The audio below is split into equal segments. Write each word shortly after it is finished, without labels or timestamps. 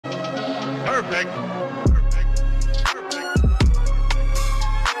Perfect. Perfect.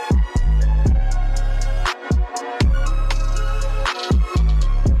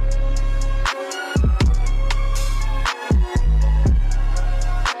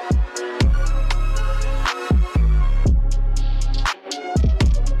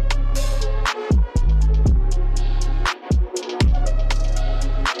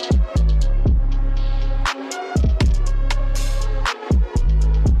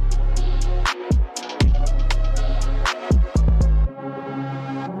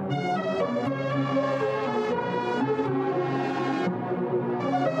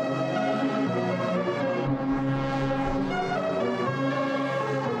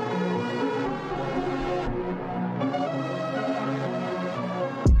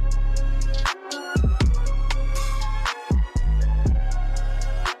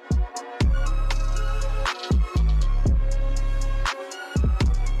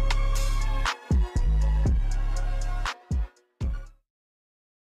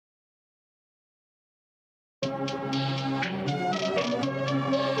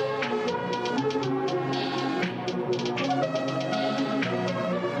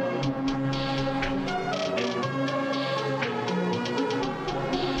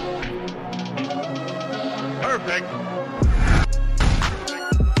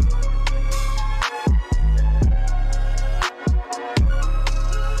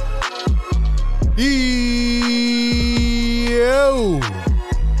 Yo,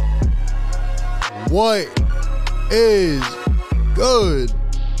 what is good,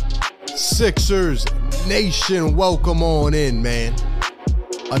 Sixers Nation? Welcome on in, man.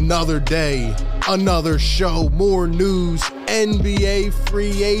 Another day, another show, more news, NBA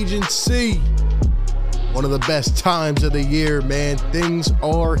free agency. One of the best times of the year, man. Things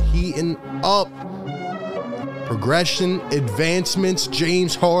are heating up. Progression, advancements,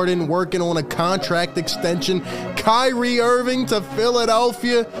 James Harden working on a contract extension, Kyrie Irving to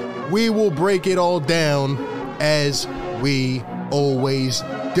Philadelphia. We will break it all down as we always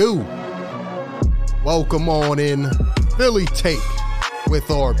do. Welcome on in, Philly Take with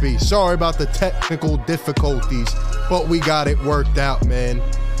RB. Sorry about the technical difficulties, but we got it worked out, man.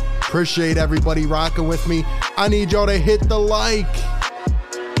 Appreciate everybody rocking with me. I need y'all to hit the like.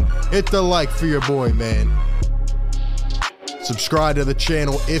 Hit the like for your boy, man. Subscribe to the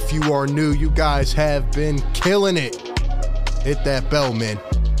channel if you are new. You guys have been killing it. Hit that bell, man.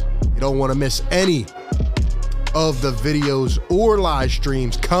 You don't want to miss any of the videos or live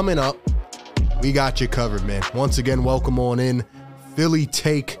streams coming up. We got you covered, man. Once again, welcome on in. Philly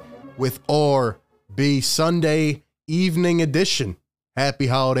Take with RB, Sunday evening edition. Happy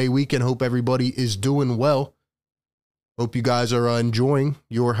holiday weekend. Hope everybody is doing well. Hope you guys are enjoying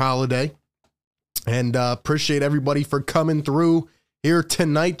your holiday. And appreciate everybody for coming through here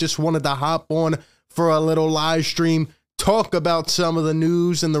tonight. Just wanted to hop on for a little live stream, talk about some of the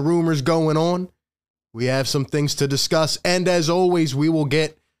news and the rumors going on. We have some things to discuss. And as always, we will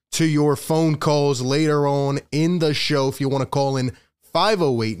get to your phone calls later on in the show. If you want to call in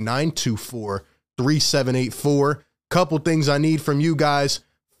 508-924-3784. Couple things I need from you guys.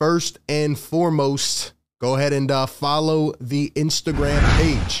 First and foremost, go ahead and follow the Instagram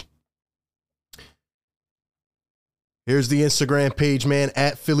page. Here's the Instagram page, man,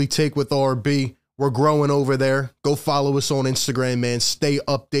 at Philly Take with RB. We're growing over there. Go follow us on Instagram, man. Stay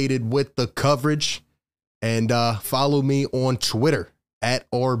updated with the coverage. And follow me on Twitter at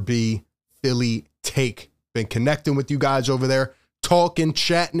RB Philly Take. Been connecting with you guys over there, talking,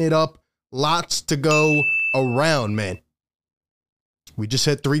 chatting it up. Lots to go around, man. We just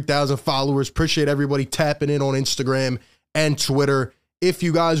hit 3,000 followers. Appreciate everybody tapping in on Instagram and Twitter. If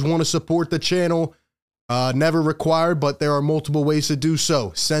you guys want to support the channel, never required, but there are multiple ways to do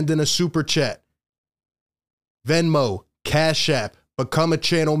so. Send in a super chat, Venmo, Cash App, become a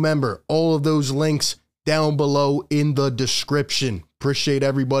channel member. All of those links down below in the description. Appreciate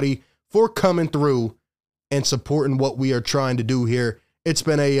everybody for coming through and supporting what we are trying to do here. It's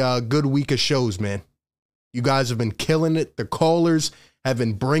been a good week of shows, man. You guys have been killing it. The callers have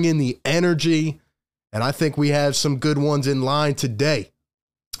been bringing the energy, and I think we have some good ones in line today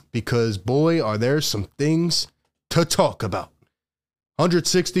because, boy, are there some things to talk about.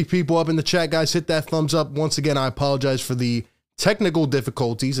 160 people up in the chat, guys. Hit that thumbs up. Once again, I apologize for the technical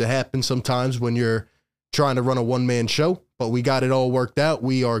difficulties. It happens sometimes when you're trying to run a one-man show, but we got it all worked out.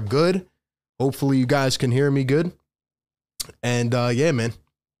 We are good. Hopefully you guys can hear me good. And yeah, man,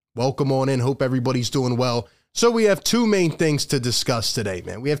 welcome on in. Hope everybody's doing well. So we have two main things to discuss today,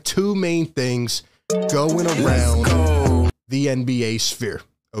 man. We have two main things going around the NBA sphere,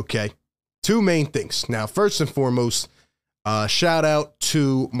 okay? Two main things. Now, first and foremost, Shout out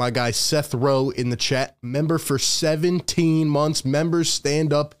to my guy Seth Rowe in the chat. Member for 17 months. Members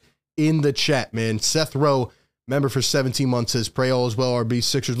stand up in the chat, man. Seth Rowe, member for 17 months, says, pray all is well, RB.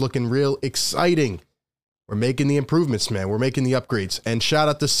 Sixers looking real exciting. We're making the improvements, man. We're making the upgrades. And shout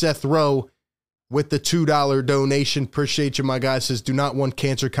out to Seth Rowe with the $2 donation. Appreciate you, my guy. Says, do not want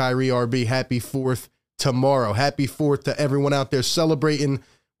cancer, Kyrie, RB. Happy 4th tomorrow. Happy 4th to everyone out there celebrating.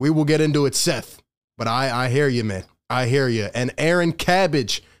 We will get into it, Seth. But I hear you, man. I hear you. And Aaron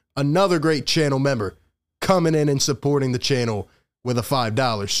Cabbage, another great channel member, coming in and supporting the channel with a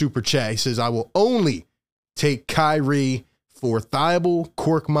 $5 super chat. He says, I will only take Kyrie for Thibault,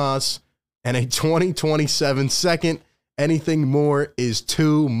 Korkmaz, and a 2027 second. Anything more is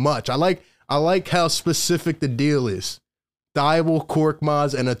too much. I like how specific the deal is. Thibault,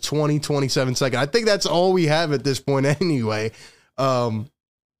 Korkmaz, and a 2027 second. I think that's all we have at this point anyway.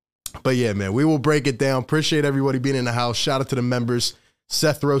 But yeah, man, we will break it down. Appreciate everybody being in the house. Shout out to the members.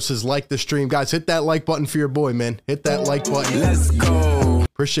 Seth Rose says, like the stream. Guys, hit that like button for your boy, man. Hit that like button. Let's go.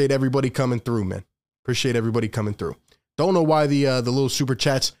 Appreciate everybody coming through, man. Appreciate everybody coming through. Don't know why the little super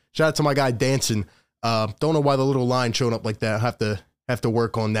chats. Shout out to my guy Dancing. Don't know why the little line showing up like that. I have to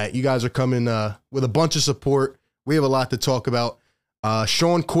work on that. You guys are coming with a bunch of support. We have a lot to talk about.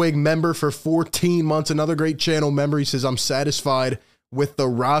 Sean Quigg, member for 14 months. Another great channel member. He says, I'm satisfied with the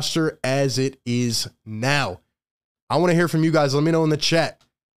roster as it is now. I want to hear from you guys. Let me know in the chat.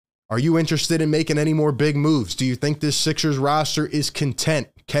 Are you interested in making any more big moves? Do you think this Sixers roster is content?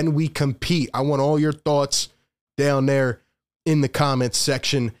 Can we compete? I want all your thoughts down there in the comments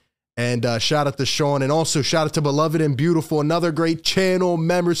section. And shout out to Sean. And also shout out to Beloved and Beautiful. Another great channel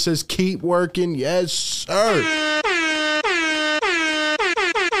member says, keep working. Yes, sir.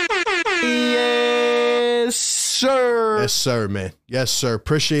 Yes, sir. Yes, sir, man. Yes, sir.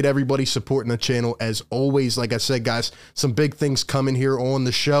 Appreciate everybody supporting the channel as always. Like I said, guys, some big things coming here on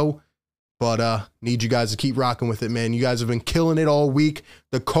the show, but need you guys to keep rocking with it, man. You guys have been killing it all week.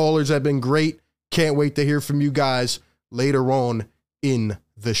 The callers have been great. Can't wait to hear from you guys later on in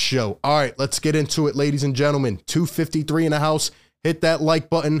the show. All right, let's get into it, ladies and gentlemen. 253 in the house. Hit that like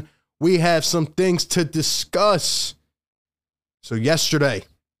button. We have some things to discuss. So yesterday,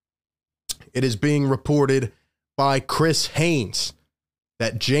 it is being reported by Chris Haynes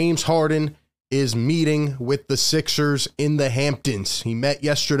that James Harden is meeting with the Sixers in the Hamptons. He met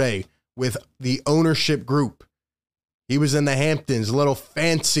yesterday with the ownership group. He was in the Hamptons, a little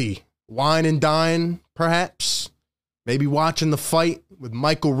fancy, wine and dine, perhaps. Maybe watching the fight with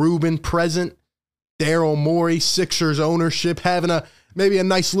Michael Rubin present. Daryl Morey, Sixers ownership, having maybe a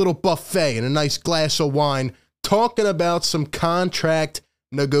nice little buffet and a nice glass of wine, talking about some contract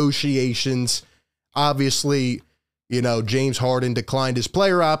negotiations. Obviously, you know, James Harden declined his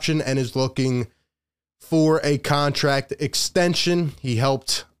player option and is looking for a contract extension. He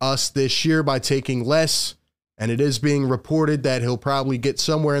helped us this year by taking less, and it is being reported that he'll probably get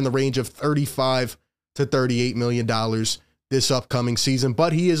somewhere in the range of $35 to $38 million this upcoming season,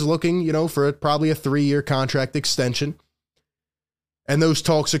 but he is looking, you know, for probably a 3-year contract extension. And those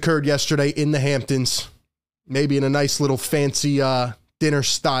talks occurred yesterday in the Hamptons, maybe in a nice little fancy dinner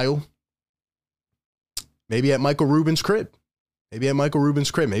style. Maybe at Michael Rubin's crib. Maybe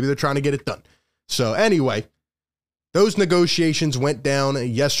they're trying to get it done. So anyway, those negotiations went down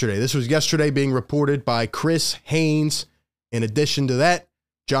yesterday. This was yesterday being reported by Chris Haynes. In addition to that,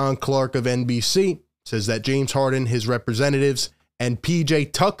 John Clark of NBC says that James Harden, his representatives, and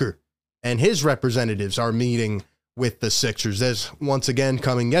PJ Tucker and his representatives are meeting with the Sixers. That's once again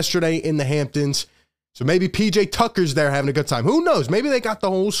coming yesterday in the Hamptons. So maybe PJ Tucker's there having a good time. Who knows? Maybe they got the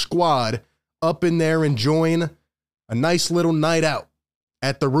whole squad up in there enjoying a nice little night out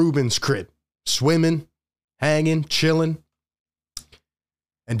at the Rubens crib. Swimming, hanging, chilling.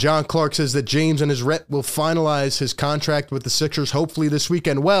 And John Clark says that James and his rep will finalize his contract with the Sixers hopefully this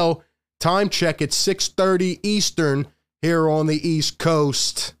weekend. Well, time check, it's 6:30 Eastern here on the East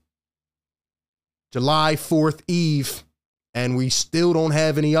Coast. July 4th Eve. And we still don't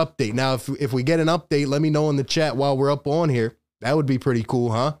have any update. Now, if we get an update, let me know in the chat while we're up on here. That would be pretty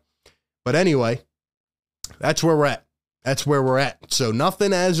cool, huh? But anyway, that's where we're at. So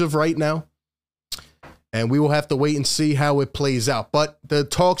nothing as of right now. And we will have to wait and see how it plays out. But the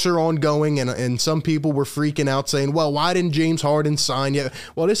talks are ongoing, and some people were freaking out saying, well, why didn't James Harden sign yet?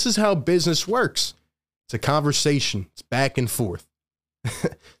 Well, this is how business works. It's a conversation. It's back and forth.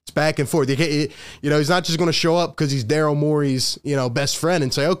 It's back and forth. You know, he's not just going to show up because he's Daryl Morey's, you know, best friend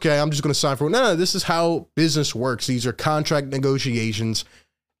and say, okay, I'm just going to sign for it. No, this is how business works. These are contract negotiations.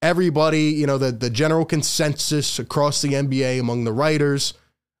 Everybody, you know, the general consensus across the NBA among the writers,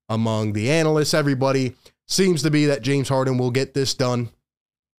 among the analysts, everybody seems to be that James Harden will get this done.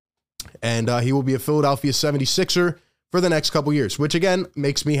 And he will be a Philadelphia 76er for the next couple years, which again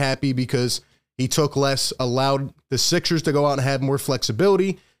makes me happy because he took less, allowed the Sixers to go out and have more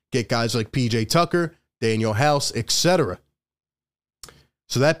flexibility, get guys like PJ Tucker, Daniel House, etc.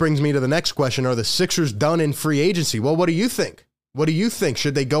 So that brings me to the next question. Are the Sixers done in free agency? Well, what do you think? What do you think?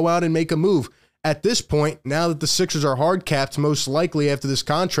 Should they go out and make a move? At this point, now that the Sixers are hard capped, most likely after this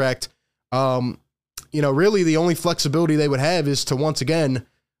contract, really the only flexibility they would have is to once again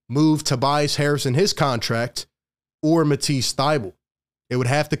move Tobias Harris in his contract or Matisse Thybulle. It would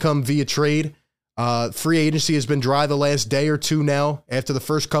have to come via trade. Free agency has been dry the last day or two now. After the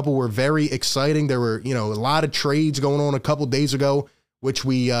first couple were very exciting. There were, a lot of trades going on a couple days ago, which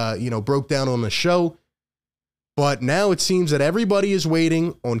we, broke down on the show. But now it seems that everybody is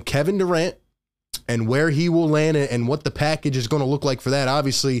waiting on Kevin Durant and where he will land and what the package is going to look like for that.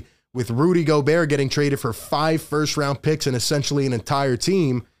 Obviously, with Rudy Gobert getting traded for 5 first-round picks and essentially an entire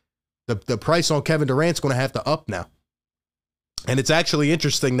team, the price on Kevin Durant's going to have to up now. And it's actually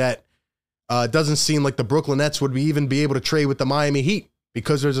interesting that it doesn't seem like the Brooklyn Nets would even be able to trade with the Miami Heat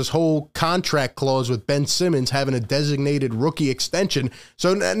because there's this whole contract clause with Ben Simmons having a designated rookie extension.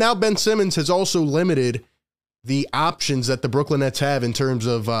 So now Ben Simmons has also limited the options that the Brooklyn Nets have in terms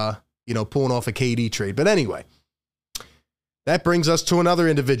of, pulling off a KD trade. But anyway, that brings us to another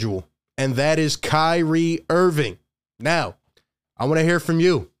individual, and that is Kyrie Irving. Now, I want to hear from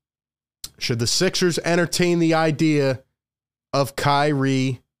you. Should the Sixers entertain the idea of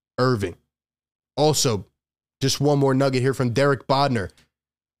Kyrie Irving? Also, just one more nugget here from Derek Bodner.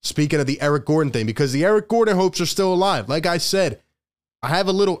 Speaking of the Eric Gordon thing, because the Eric Gordon hopes are still alive. Like I said, I have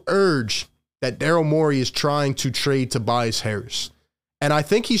a little urge that Daryl Morey is trying to trade Tobias Harris. And I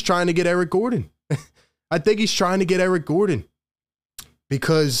think he's trying to get Eric Gordon. I think he's trying to get Eric Gordon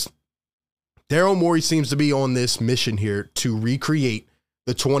because Daryl Morey seems to be on this mission here to recreate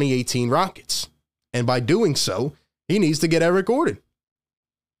the 2018 Rockets. And by doing so, he needs to get Eric Gordon.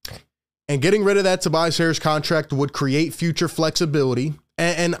 And getting rid of that Tobias Harris contract would create future flexibility.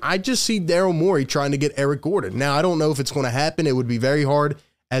 And I just see Daryl Morey trying to get Eric Gordon. Now, I don't know if it's going to happen. It would be very hard.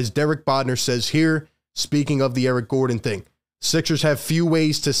 As Derek Bodner says here, speaking of the Eric Gordon thing, Sixers have few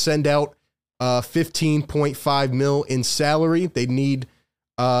ways to send out $15.5 million in salary. They need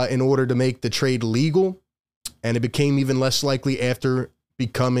in order to make the trade legal. And it became even less likely after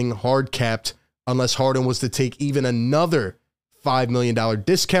becoming hard capped unless Harden was to take even another $5 million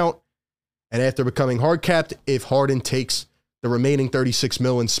discount. And after becoming hard capped, if Harden takes the remaining $36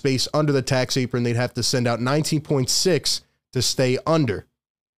 million in space under the tax apron, they'd have to send out 19.6 to stay under.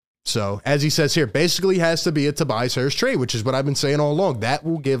 So, as he says here, basically has to be a Tobias Harris trade, which is what I've been saying all along. That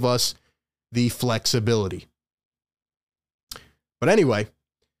will give us the flexibility. But anyway,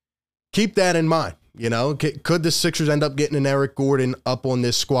 keep that in mind. Could the Sixers end up getting an Eric Gordon up on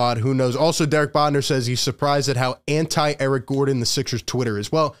this squad? Who knows? Also, Derek Bodner says he's surprised at how anti-Eric Gordon the Sixers Twitter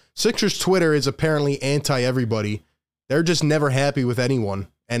is. Well, Sixers Twitter is apparently anti-everybody. They're just never happy with anyone.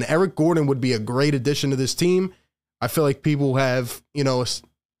 And Eric Gordon would be a great addition to this team. I feel like people have,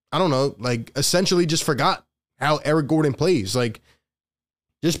 essentially just forgot how Eric Gordon plays. Like,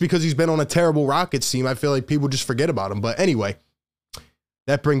 just because he's been on a terrible Rockets team, I feel like people just forget about him. But anyway,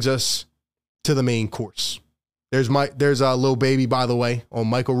 that brings us to the main course. There's a Lil Baby, by the way, on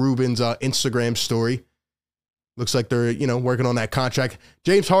Michael Rubin's Instagram story. Looks like they're, working on that contract.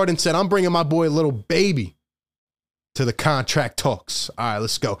 James Harden said, I'm bringing my boy Lil Baby to the contract talks. All right,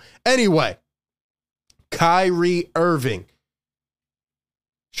 let's go. Anyway, Kyrie Irving.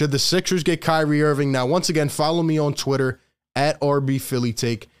 Should the Sixers get Kyrie Irving? Now, once again, follow me on Twitter at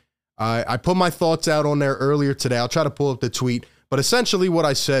RBPhillyTake. I put my thoughts out on there earlier today. I'll try to pull up the tweet. But essentially what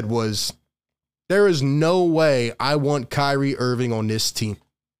I said was, there is no way I want Kyrie Irving on this team.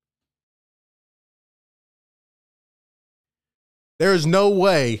 There is no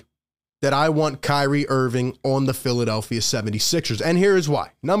way that I want Kyrie Irving on the Philadelphia 76ers. And here is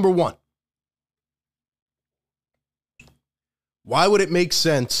why. Number one, why would it make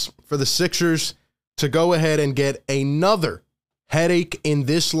sense for the Sixers to go ahead and get another headache in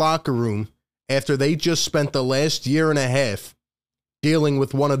this locker room after they just spent the last year and a half dealing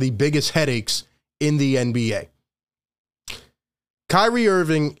with one of the biggest headaches in the NBA? Kyrie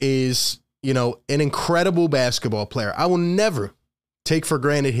Irving is, an incredible basketball player. I will never take for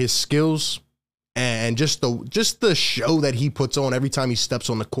granted his skills and just the show that he puts on every time he steps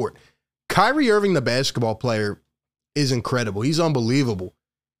on the court. Kyrie Irving, the basketball player, is incredible. He's unbelievable.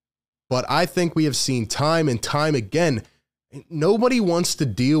 But I think we have seen time and time again, nobody wants to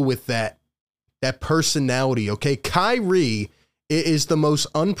deal with that personality, okay? Kyrie is the most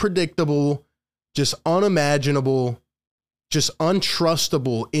unpredictable just unimaginable, just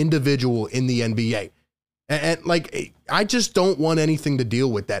untrustable individual in the NBA. And like, I just don't want anything to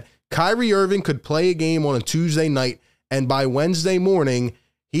deal with that. Kyrie Irving could play a game on a Tuesday night, and by Wednesday morning,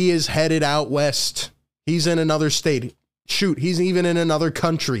 he is headed out west. He's in another state. Shoot, he's even in another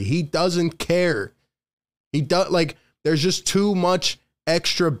country. He doesn't care. There's just too much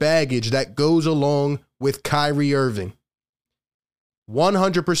extra baggage that goes along with Kyrie Irving.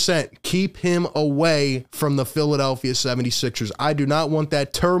 100% keep him away from the Philadelphia 76ers. I do not want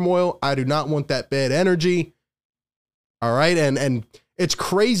that turmoil. I do not want that bad energy. All right. And it's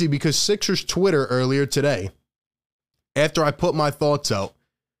crazy because Sixers Twitter earlier today, after I put my thoughts out,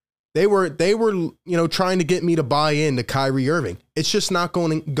 they were, trying to get me to buy into Kyrie Irving. It's just not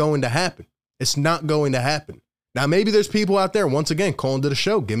going to happen. It's not going to happen. Now, maybe there's people out there, once again, calling to the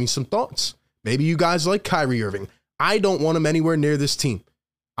show. Give me some thoughts. Maybe you guys like Kyrie Irving. I don't want him anywhere near this team.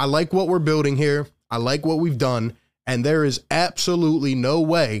 I like what we're building here. I like what we've done. And there is absolutely no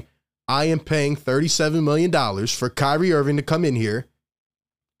way I am paying $37 million for Kyrie Irving to come in here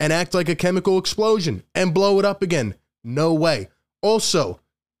and act like a chemical explosion and blow it up again. No way. Also,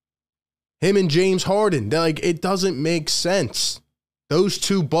 him and James Harden, it doesn't make sense. Those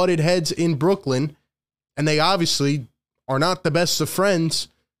two butted heads in Brooklyn, and they obviously are not the best of friends.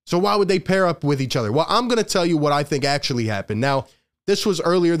 So why would they pair up with each other? Well, I'm going to tell you what I think actually happened. Now, this was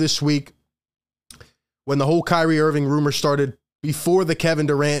earlier this week when the whole Kyrie Irving rumor started before the Kevin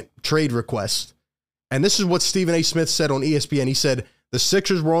Durant trade request. And this is what Stephen A. Smith said on ESPN. He said, the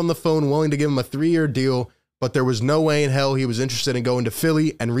Sixers were on the phone willing to give him a 3-year deal, but there was no way in hell he was interested in going to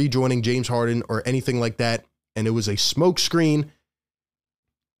Philly and rejoining James Harden or anything like that. And it was a smokescreen.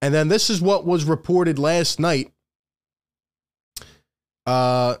 And then this is what was reported last night.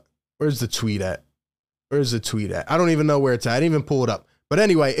 Where's the tweet at? I don't even know where it's at. I didn't even pull it up. But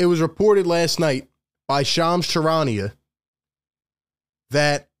anyway, it was reported last night by Shams Charania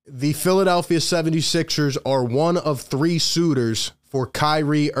that the Philadelphia 76ers are one of 3 suitors for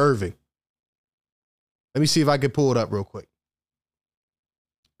Kyrie Irving. Let me see if I can pull it up real quick,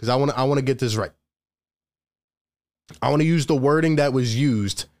 because I want to get this right. I want to use the wording that was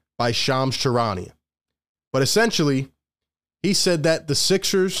used by Shams Charania. But essentially, he said that the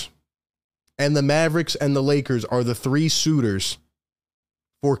Sixers and the Mavericks and the Lakers are the 3 suitors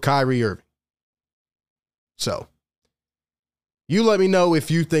for Kyrie Irving. So, you let me know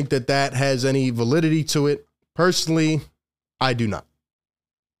if you think that that has any validity to it. Personally, I do not.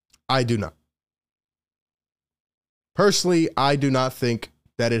 Personally, I do not think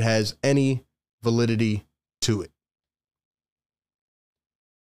that it has any validity to it.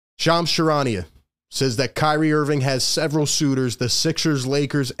 Shams Charania says that Kyrie Irving has several suitors, the Sixers,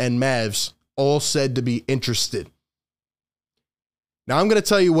 Lakers, and Mavs, all said to be interested. Now, I'm going to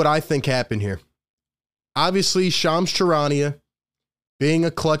tell you what I think happened here. Obviously, Shams Charania, being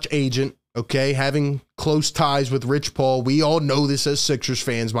a Klutch agent, okay, having close ties with Rich Paul, we all know this as Sixers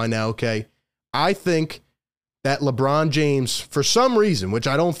fans by now, okay? I think that LeBron James, for some reason, which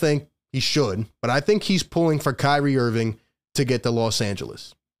I don't think he should, but I think he's pulling for Kyrie Irving to get to Los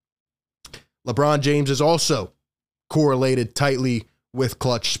Angeles. LeBron James is also correlated tightly with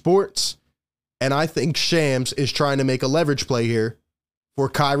Klutch Sports, and I think Shams is trying to make a leverage play here for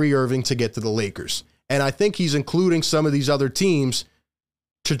Kyrie Irving to get to the Lakers. And I think he's including some of these other teams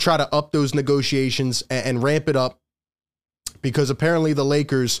to try to up those negotiations and ramp it up, because apparently the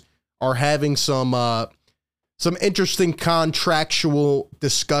Lakers are having some interesting contractual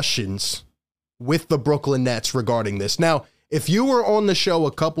discussions with the Brooklyn Nets regarding this. Now, if you were on the show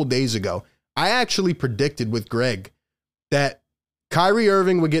a couple days ago, I actually predicted with Greg that Kyrie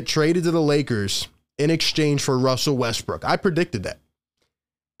Irving would get traded to the Lakers in exchange for Russell Westbrook. I predicted that.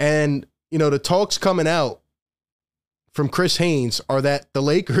 And, the talks coming out from Chris Haynes are that the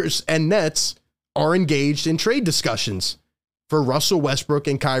Lakers and Nets are engaged in trade discussions for Russell Westbrook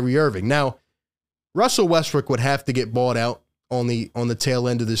and Kyrie Irving. Now, Russell Westbrook would have to get bought out on the tail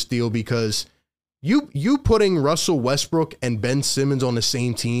end of this deal, because you putting Russell Westbrook and Ben Simmons on the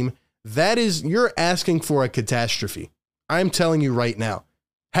same team, you're asking for a catastrophe. I'm telling you right now.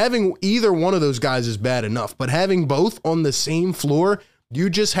 Having either one of those guys is bad enough, but having both on the same floor, you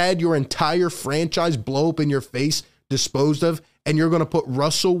just had your entire franchise blow up in your face, disposed of, and you're going to put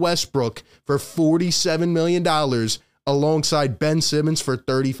Russell Westbrook for $47 million alongside Ben Simmons for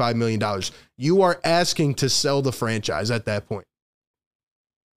 $35 million. You are asking to sell the franchise at that point.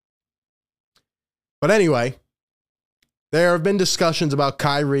 But anyway, there have been discussions about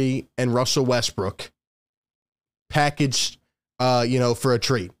Kyrie and Russell Westbrook packaged, for a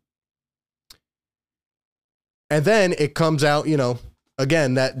trade. And then it comes out,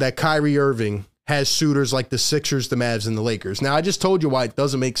 again, that Kyrie Irving has suitors like the Sixers, the Mavs, and the Lakers. Now, I just told you why it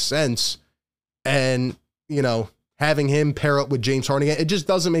doesn't make sense. And, you know, having him pair up with James Harden, it just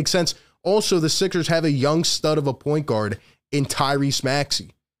doesn't make sense. Also, the Sixers have a young stud of a point guard in Tyrese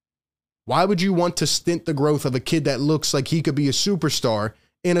Maxey. Why would you want to stint the growth of a kid that looks like he could be a superstar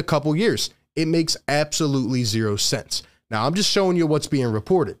in a couple years? It makes absolutely zero sense. Now, I'm just showing you what's being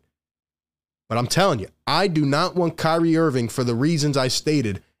reported. But I'm telling you, I do not want Kyrie Irving, for the reasons I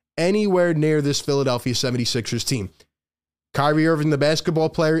stated, anywhere near this Philadelphia 76ers team. Kyrie Irving, the basketball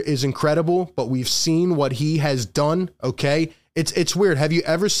player, is incredible, but we've seen what he has done, okay? It's weird. Have you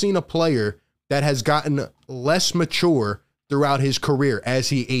ever seen a player that has gotten less mature throughout his career as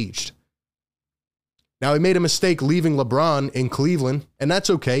he aged? Now, he made a mistake leaving LeBron in Cleveland, and that's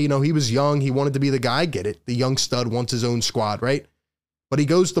okay. You know, he was young. He wanted to be the guy. I get it. The young stud wants his own squad, right? But he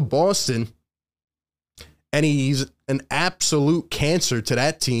goes to Boston, and he's an absolute cancer to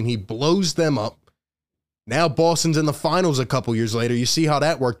that team. He blows them up. Now Boston's in the finals a couple years later. You see how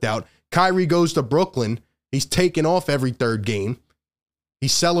that worked out. Kyrie goes to Brooklyn. He's taking off every third game.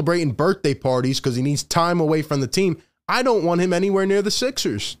 He's celebrating birthday parties because he needs time away from the team. I don't want him anywhere near the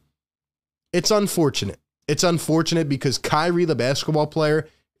Sixers. It's unfortunate. It's unfortunate because Kyrie, the basketball player,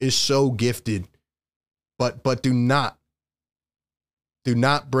 is so gifted. But do not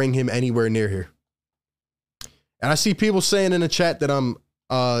bring him anywhere near here. And I see people saying in the chat that I'm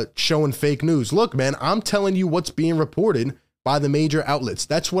showing fake news. Look, man, I'm telling you what's being reported by the major outlets.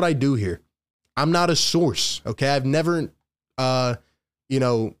 That's what I do here. I'm not a source, okay? I've never,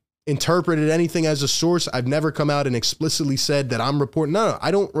 interpreted anything as a source. I've never come out and explicitly said that I'm reporting. No,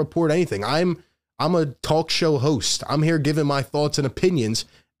 I don't report anything. I'm a talk show host. I'm here giving my thoughts and opinions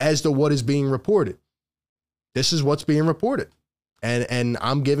as to what is being reported. This is what's being reported. And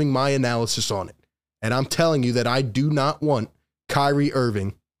I'm giving my analysis on it. And I'm telling you that I do not want Kyrie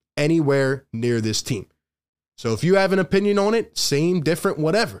Irving anywhere near this team. So if you have an opinion on it, same, different,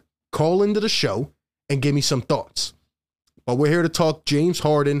 whatever, call into the show and give me some thoughts. But we're here to talk James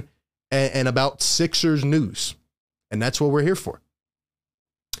Harden and about Sixers news. And that's what we're here for.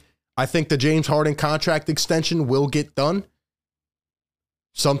 I think the James Harden contract extension will get done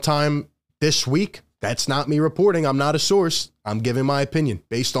sometime this week. That's not me reporting. I'm not a source. I'm giving my opinion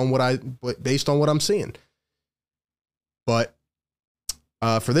based on what I'm seeing. But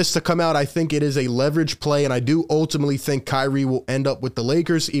for this to come out, I think it is a leverage play, and I do ultimately think Kyrie will end up with the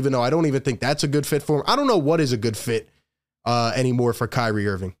Lakers, even though I don't even think that's a good fit for him. I don't know what is a good fit anymore for Kyrie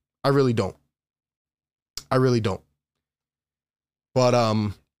Irving. I really don't. But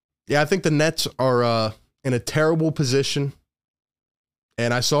yeah, I think the Nets are in a terrible position,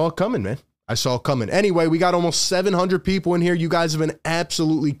 and I saw it coming, man. I saw it coming. Anyway, we got almost 700 people in here. You guys have been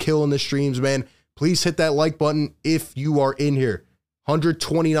absolutely killing the streams, man. Please hit that like button if you are in here.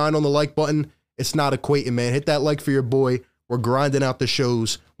 129 on the like button. It's not equating, man. Hit that like for your boy. We're grinding out the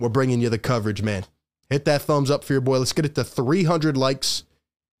shows. We're bringing you the coverage, man. Hit that thumbs up for your boy. Let's get it to 300 likes.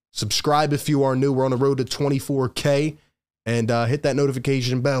 Subscribe if you are new. We're on the road to 24K. And hit that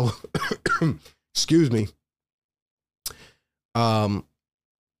notification bell. Excuse me.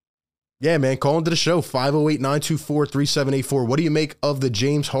 Yeah, man, call into the show, 508-924-3784. What do you make of the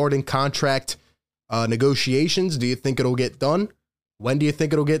James Harden contract negotiations? Do you think it'll get done? When do you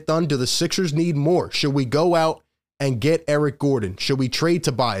think it'll get done? Do the Sixers need more? Should we go out and get Eric Gordon? Should we trade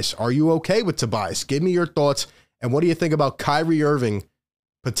Tobias? Are you okay with Tobias? Give me your thoughts. And what do you think about Kyrie Irving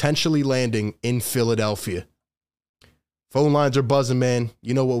potentially landing in Philadelphia? Phone lines are buzzing, man.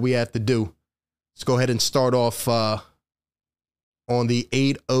 You know what we have to do. Let's go ahead and start off on the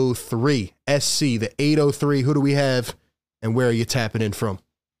 803 SC, the 803. Who do we have and where are you tapping in from?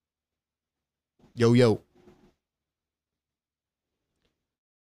 Yo.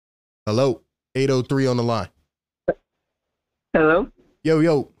 Hello, 803 on the line. Hello.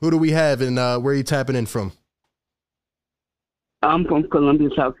 Yo, who do we have and where are you tapping in from? I'm from Columbia,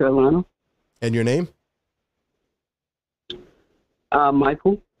 South Carolina. And your name?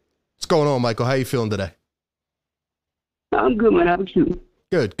 Michael. What's going on, Michael? How you feeling today? I'm good, man. How about you?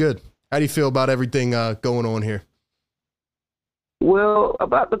 Good. How do you feel about everything going on here? Well,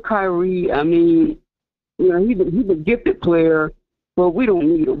 about the Kyrie, I mean, you know, he's a gifted player, but we don't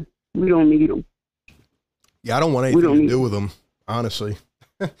need him. Yeah, I don't want anything to do with him, honestly.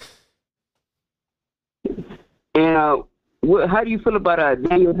 And how do you feel about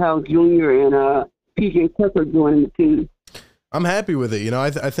Daniel House Jr. and P.J. Tucker joining the team? I'm happy with it. You know, I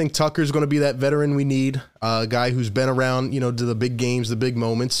think Tucker's going to be that veteran we need, a guy who's been around, you know, to the big games, the big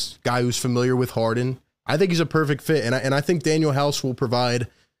moments, guy who's familiar with Harden. I think he's a perfect fit, and I think Daniel House will provide,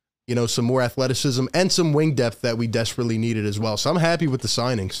 you know, some more athleticism and some wing depth that we desperately needed as well. So I'm happy with the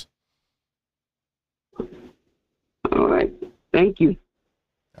signings. All right. Thank you.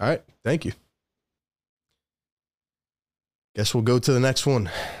 All right. Thank you. Guess we'll go to the next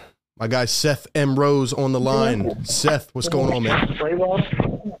one. My guy Seth M. Rose on the line. Seth, what's going on, man?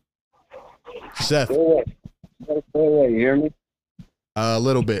 Seth. You hear me? A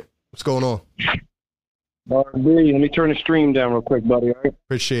little bit. What's going on? RB, let me turn the stream down real quick, buddy. All right?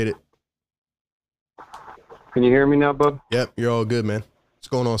 Appreciate it. Can you hear me now, bud? Yep, you're all good, man. What's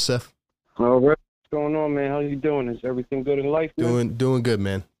going on, Seth? All right. What's going on, man? How you doing? Is everything good in life, man? Doing good,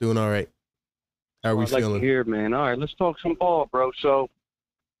 man. Doing all right. How are we I'd like feeling? to hear, man. All right, let's talk some ball, bro. So,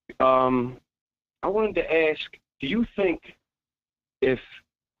 I wanted to ask, do you think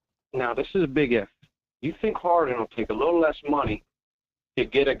now this is a big if, you think Harden will take a little less money to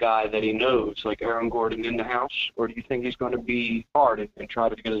get a guy that he knows, like Aaron Gordon, in the house, or do you think he's going to be Harden and try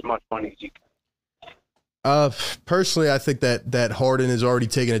to get as much money as he can? Personally, I think that Harden has already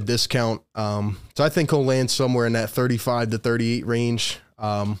taken a discount. So I think he'll land somewhere in that 35 to 38 range.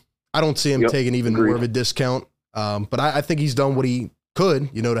 I don't see him taking even more of a discount. But I think he's done what he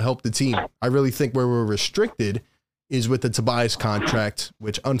could, to help the team. I really think where we're restricted is with the Tobias contract,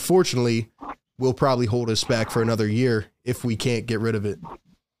 which unfortunately will probably hold us back for another year if we can't get rid of it.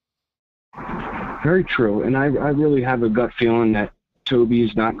 Very true. And I really have a gut feeling that Toby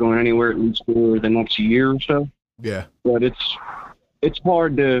is not going anywhere at least for the next year or so. Yeah. But it's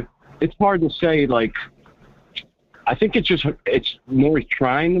hard to say, like, I think it's more he's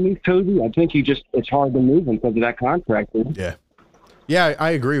trying to move Toby. I think it's hard to move him because of that contract. Yeah. Yeah,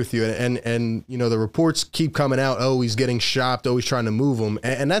 I agree with you. And the reports keep coming out, oh, he's getting shopped, oh, he's trying to move him.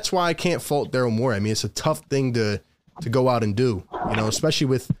 And that's why I can't fault Daryl Morey. I mean, it's a tough thing to go out and do, especially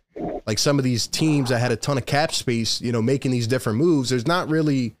with like some of these teams that had a ton of cap space, making these different moves. There's not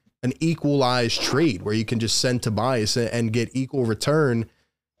really an equalized trade where you can just send Tobias and get equal return,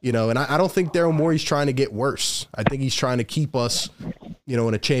 and I don't think Daryl Morey's trying to get worse. I think he's trying to keep us, in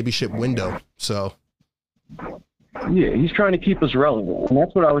a championship window. So. Yeah, he's trying to keep us relevant, and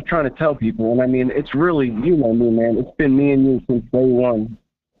that's what I was trying to tell people. And I mean, it's really, me, man. It's been me and you since day one,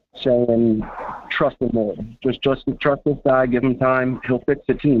 saying trust him more. Just trust this guy. Give him time. He'll fix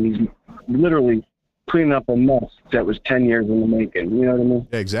the team. He's literally cleaning up a mess that was 10 years in the making. You know what I mean?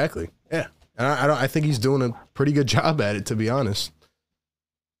 Yeah, exactly. Yeah, and I think he's doing a pretty good job at it, to be honest.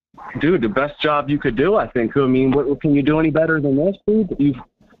 Dude, the best job you could do, I think. I mean, what can you do any better than this, dude?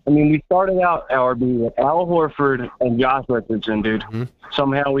 We started out RB with Al Horford and Josh Richardson, dude. Mm-hmm.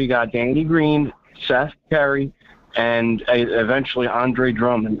 Somehow we got Danny Green, Seth Curry, and eventually Andre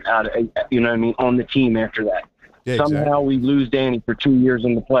Drummond on the team after that. Yeah, somehow we lose Danny for 2 years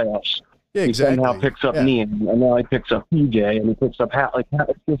in the playoffs. Yeah, exactly. He somehow picks up Nian, and now he picks up PJ, and he picks up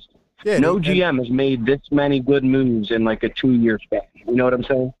it's just no GM has made this many good moves in like a 2-year span. You know what I'm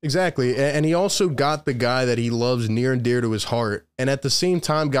saying? Exactly. And he also got the guy that he loves near and dear to his heart, and at the same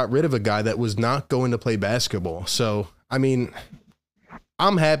time got rid of a guy that was not going to play basketball. So, I mean,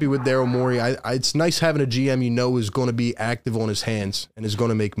 I'm happy with Daryl Morey. It's nice having a GM is going to be active on his hands and is going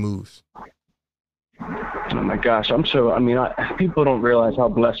to make moves. Oh, my gosh. People don't realize how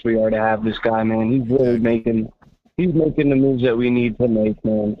blessed we are to have this guy, man. He's really making the moves that we need to make,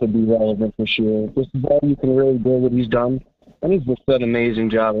 man, to be relevant for sure. This is all you can really do what he's done. And he's just done an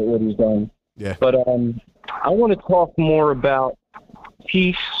amazing job at what he's done. Yeah. But I want to talk more about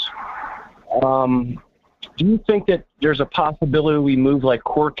Peace. Do you think that there's a possibility we move like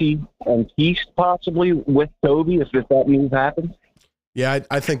Corky and Peace possibly with Toby if that move happens? Yeah,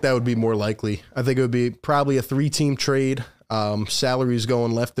 I think that would be more likely. I think it would be probably a 3-team trade. Salaries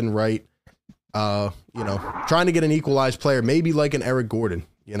going left and right. Trying to get an equalized player, maybe like an Eric Gordon.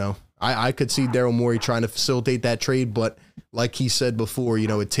 I could see Daryl Morey trying to facilitate that trade, but like he said before,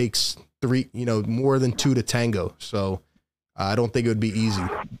 it takes more than 2 to tango. So I don't think it would be easy.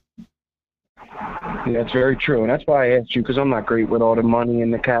 Yeah, that's very true. And that's why I asked you, because I'm not great with all the money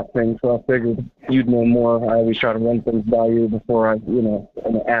and the cap thing. So I figured you'd know more. I always try to run things by you before I,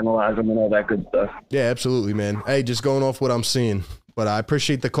 analyze them and all that good stuff. Yeah, absolutely, man. Hey, just going off what I'm seeing. But I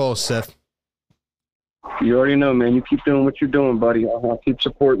appreciate the call, Seth. You already know, man. You keep doing what you're doing, buddy. I'll keep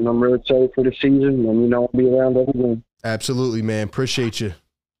supporting. I'm really excited for the season, and I'll be around every game. Absolutely, man. Appreciate you.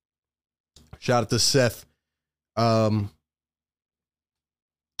 Shout out to Seth. Where'd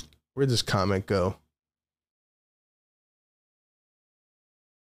this comment go?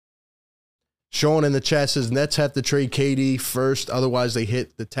 Sean in the chat says Nets have to trade KD first, otherwise they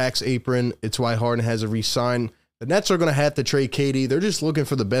hit the tax apron. It's why Harden has a re-sign. The Nets are going to have to trade KD. They're just looking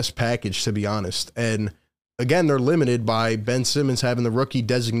for the best package, to be honest. And again, they're limited by Ben Simmons having the rookie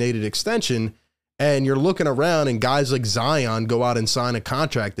designated extension. And you're looking around and guys like Zion go out and sign a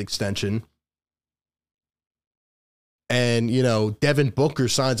contract extension. And, Devin Booker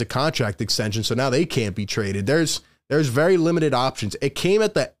signs a contract extension, so now they can't be traded. There's very limited options. It came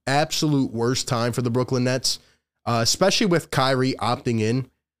at the absolute worst time for the Brooklyn Nets, especially with Kyrie opting in.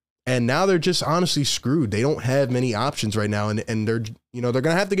 And now they're just honestly screwed. They don't have many options right now, and they're they're going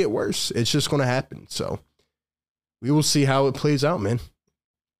to have to get worse. It's just going to happen. So we will see how it plays out, man.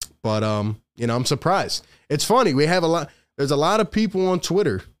 But I'm surprised. It's funny. There's a lot of people on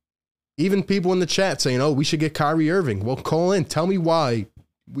Twitter, even people in the chat saying, "Oh, we should get Kyrie Irving." Well, call in. Tell me why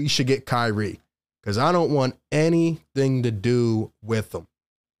we should get Kyrie, because I don't want anything to do with them.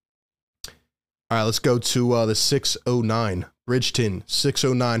 All right, let's go to the 609. Bridgeton,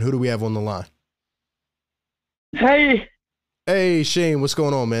 609. Who do we have on the line? Hey, Shane. What's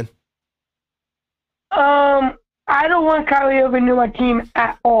going on, man? I don't want Kyrie Irving to my team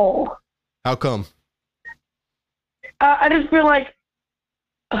at all. How come? I just feel like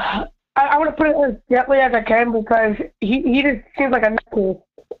I want to put it as gently as I can, because he just seems like a knuckle.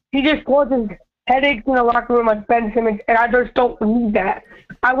 He just causes headaches in the locker room like Ben Simmons, and I just don't need that.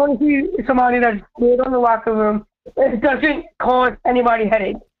 I want to see somebody that's good on the locker room. It doesn't cause anybody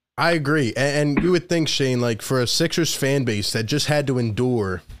headache. I agree. And you would think, Shane, like for a Sixers fan base that just had to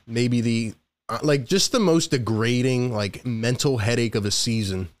endure maybe just the most degrading, mental headache of a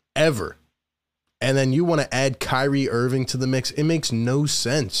season ever. And then you want to add Kyrie Irving to the mix. It makes no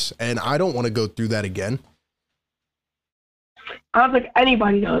sense. And I don't want to go through that again. I don't think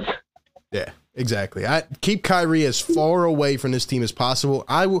anybody does. Yeah, exactly. I keep Kyrie as far away from this team as possible.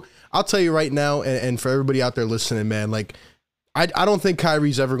 I'll tell you right now, and for everybody out there listening, man, I don't think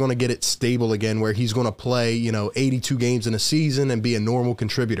Kyrie's ever going to get it stable again where he's going to play, 82 games in a season and be a normal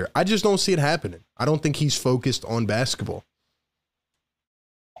contributor. I just don't see it happening. I don't think he's focused on basketball.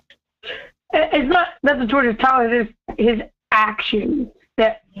 It's not that the Georgia talent, it's his actions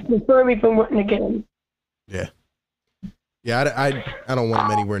that deter me from wanting to get him. Yeah. Yeah, I don't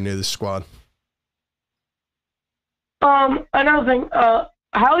want him anywhere near this squad. Another thing,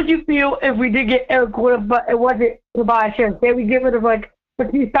 how would you feel if we did get Eric Gordon, but it wasn't Tobias Harris? Say we get rid of Matisse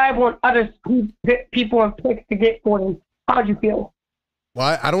Thybulle and other people and picks to get Gordon. How'd you feel?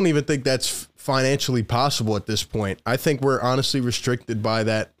 Well, I don't even think that's financially possible at this point. I think we're honestly restricted by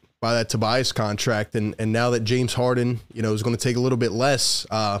that Tobias contract, and now that James Harden, is going to take a little bit less,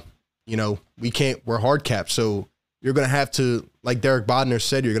 we're hard capped. So you're going to have to, like Derek Bodner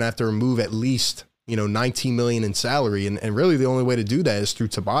said, you're going to have to remove at least, $19 million in salary. And really the only way to do that is through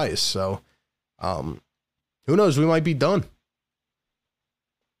Tobias. So who knows? We might be done.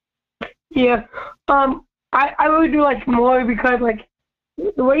 Yeah. I really do like Morey because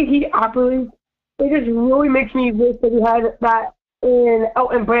the way he operates, it just really makes me wish that he had that in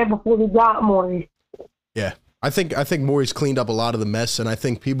Elton Brand before we got Morey. Yeah. I think Morey's cleaned up a lot of the mess, and I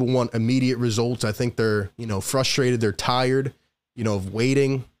think people want immediate results. I think they're, frustrated. They're tired, of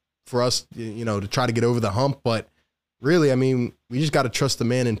waiting for us, to try to get over the hump. But really, we just got to trust the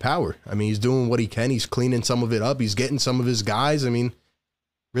man in power. He's doing what he can. He's cleaning some of it up. He's getting some of his guys.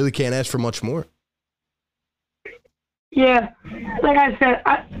 Really can't ask for much more. Yeah. Like I said,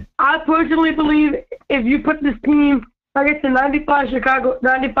 I personally believe if you put this team against the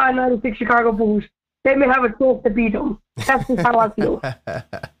 95-96 Chicago Bulls, they may have a chance to beat them. That's just how I feel.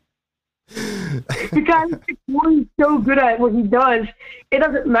 Because he's so good at what he does, it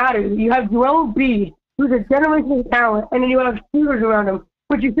doesn't matter. You have Joel Embiid, who's a generational talent, and then you have shooters around him,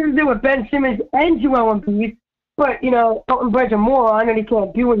 which you should do with Ben Simmons and Joel Embiid. But, Elton Brand's a moron, and he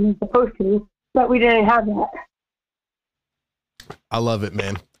can't do what he's supposed to. But we didn't have that. I love it,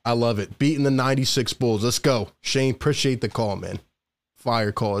 man. I love it. Beating the 96 Bulls. Let's go. Shane, appreciate the call, man.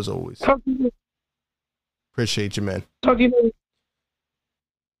 Fire call as always. Appreciate you, man. Talk to you later.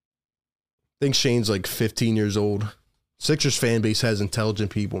 I think Shane's 15 years old. Sixers fan base has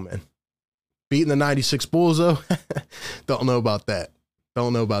intelligent people, man. Beating the 96 Bulls, though, don't know about that.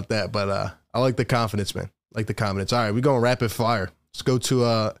 But I like the confidence, man. All right, we're going rapid fire. Let's go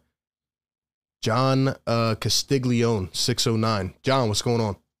to John Castiglione, 609. John, what's going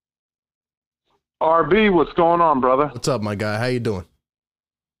on? RB, what's going on, brother? What's up, my guy? How you doing?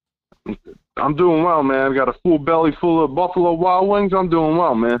 I'm doing well, man. I got a full belly full of Buffalo Wild Wings. I'm doing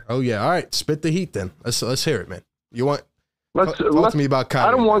well, man. Oh yeah, all right. Spit the heat then. Let's hear it, man. You want? Talk to me about Kyrie.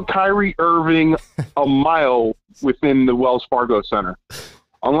 I don't want Kyrie Irving a mile within the Wells Fargo Center,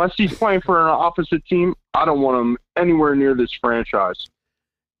 unless he's playing for an opposite team. I don't want him anywhere near this franchise.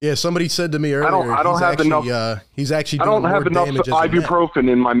 Yeah, somebody said to me earlier. I don't have enough. He's actually. I don't have enough ibuprofen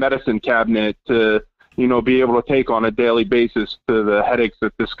in my medicine cabinet to, be able to take on a daily basis to the headaches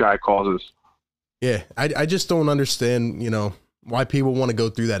that this guy causes. Yeah, I just don't understand, why people want to go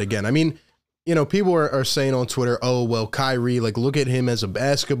through that again. you know, people are saying on Twitter, oh, well, Kyrie, like, look at him as a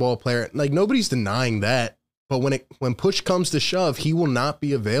basketball player. Like, nobody's denying that. But when push comes to shove, he will not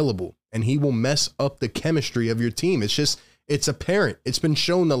be available and he will mess up the chemistry of your team. It's apparent. It's been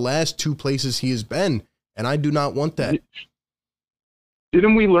shown the last 2 places he has been, and I do not want that.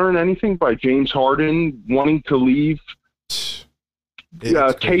 Didn't we learn anything by James Harden wanting to leave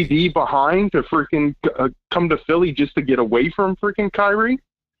KD behind to freaking come to Philly just to get away from freaking Kyrie?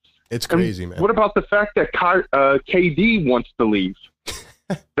 It's crazy, man. What about the fact that KD wants to leave?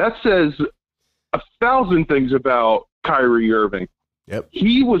 That says 1,000 things about Kyrie Irving. Yep.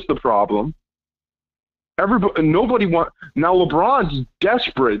 He was the problem. Nobody now. LeBron's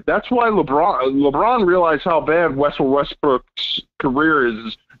desperate. That's why LeBron realized how bad Russell Westbrook's career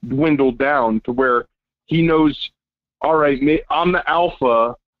is dwindled down to where he knows, all right, I'm the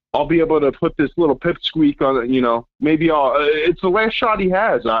alpha. I'll be able to put this little pipsqueak on, you know, maybe it's the last shot he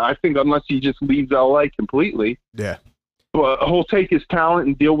has, I think, unless he just leaves LA completely. Yeah. But he'll take his talent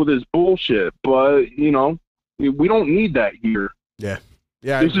and deal with his bullshit. But, you know, we don't need that here. Yeah.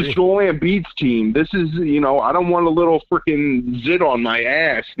 Yeah. This is Joel Embiid's team. This is, you know, I don't want a little freaking zit on my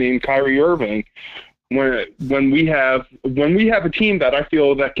ass named Kyrie Irving when we have a team that I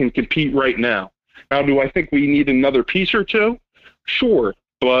feel that can compete right now. Now, do I think we need another piece or two? Sure.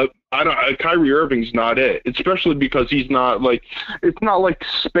 But Kyrie Irving's not it, especially because he's not like, it's not like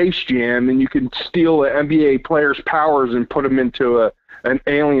Space Jam and you can steal an NBA player's powers and put them into an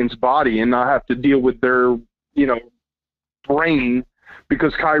alien's body and not have to deal with their, you know, brain,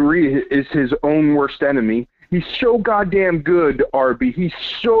 because Kyrie is his own worst enemy. He's so goddamn good, RB. He's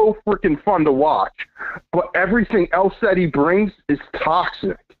so freaking fun to watch. But everything else that he brings is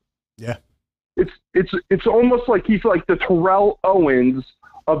toxic. Yeah. It's almost like he's like the Terrell Owens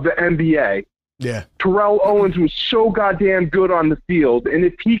of the NBA. Yeah. Terrell Owens was so goddamn good on the field, and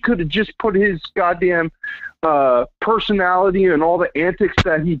if he could have just put his goddamn personality and all the antics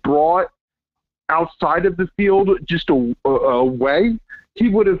that he brought outside of the field just away, he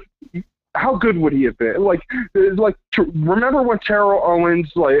would have. How good would he have been? Like, remember when Terrell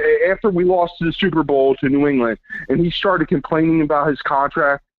Owens, like, after we lost the Super Bowl to New England, and he started complaining about his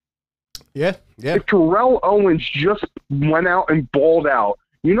contract? Yeah, yeah. If Terrell Owens just went out and balled out,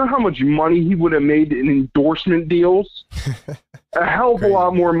 you know how much money he would have made in endorsement deals? A hell of a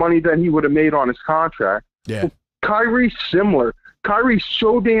lot more money than he would have made on his contract. Yeah. Well, Kyrie's similar. Kyrie's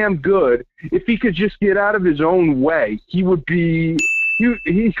so damn good. If he could just get out of his own way, he would be.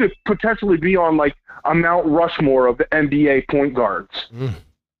 He could potentially be on like a Mount Rushmore of the NBA point guards.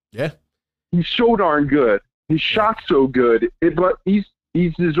 Yeah. He's so darn good. His shot's so good, but he's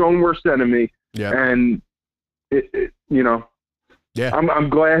his own worst enemy. Yeah. And you know. Yeah. I'm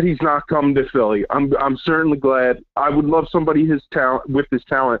glad he's not come to Philly. I'm certainly glad. I would love somebody with his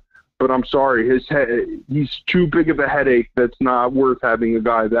talent, but I'm sorry, he's too big of a headache. That's not worth having a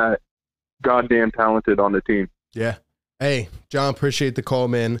guy that goddamn talented on the team. Yeah. Hey, John, appreciate the call,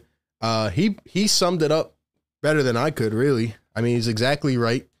 man. He summed it up better than I could, really. I mean, he's exactly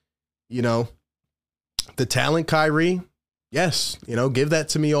right. You know, the talent, Kyrie, yes, you know, give that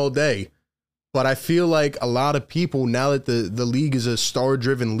to me all day. But I feel like a lot of people, now that the league is a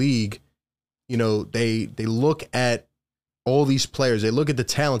star-driven league, you know, they look at all these players, they look at the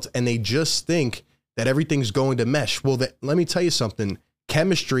talents, and they just think that everything's going to mesh. Well, let me tell you something.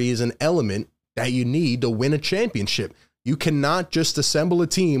 Chemistry is an element that you need to win a championship. You cannot just assemble a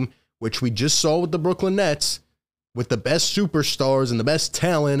team, which we just saw with the Brooklyn Nets, with the best superstars and the best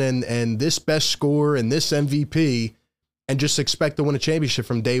talent and this best scorer and this MVP, and just expect to win a championship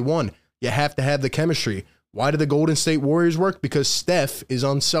from day one. You have to have the chemistry. Why do the Golden State Warriors work? Because Steph is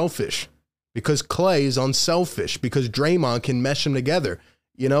unselfish. Because Clay is unselfish. Because Draymond can mesh them together.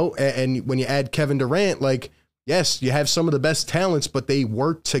 You know, and when you add Kevin Durant, like, yes, you have some of the best talents, but they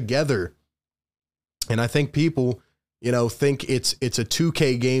work together. And I think people, you know, think it's a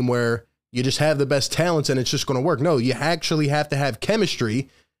 2K game where you just have the best talents and it's just going to work. No, you actually have to have chemistry,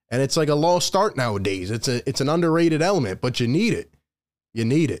 and it's like a lost art nowadays. It's an underrated element, but you need it. You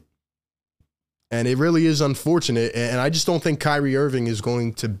need it. And it really is unfortunate. And I just don't think Kyrie Irving is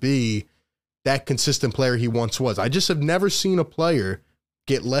going to be that consistent player he once was. I just have never seen a player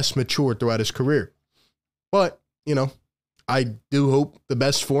get less mature throughout his career. But, you know, I do hope the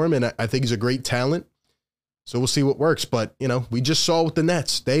best for him, and I think he's a great talent. So we'll see what works. But, you know, we just saw with the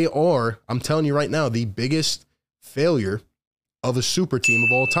Nets. They are, I'm telling you right now, the biggest failure of a super team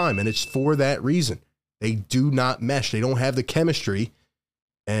of all time. And it's for that reason. They do not mesh. They don't have the chemistry.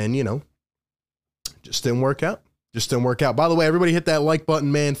 And, you know, just didn't work out. Just didn't work out. By the way, everybody hit that like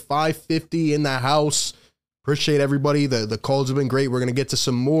button, man. 550 in the house. Appreciate everybody. The calls have been great. We're going to get to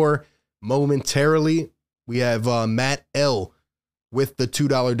some more momentarily. We have Matt L with the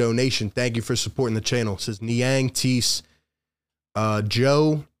 $2 donation. Thank you for supporting the channel. It says Niang Tease,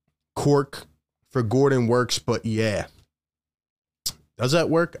 Joe Cork for Gordon works, but yeah. Does that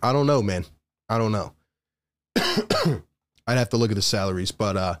work? I don't know, man. I don't know. I'd have to look at the salaries,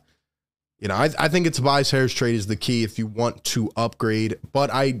 but you know, I think a Tobias Harris trade is the key if you want to upgrade.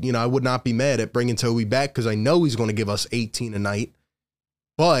 But I would not be mad at bringing Toby back because I know he's going to give us 18 a night.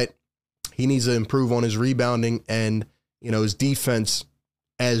 But he needs to improve on his rebounding and, you know, his defense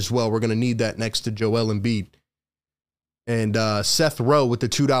as well. We're going to need that next to Joel Embiid. And Seth Rowe with the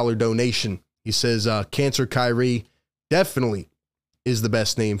 $2 donation. He says, Cancer Kyrie definitely is the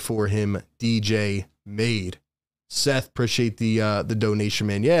best name for him. DJ Made. Seth, appreciate the donation,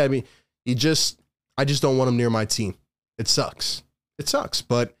 man. Yeah, I mean, I just don't want him near my team. It sucks. It sucks.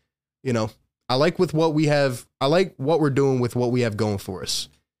 But, you know, I like with what we have. I like what we're doing with what we have going for us.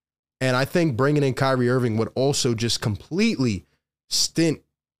 And I think bringing in Kyrie Irving would also just completely stint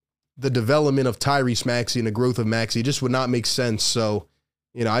the development of Tyrese Maxey and the growth of Maxey. It just would not make sense. So,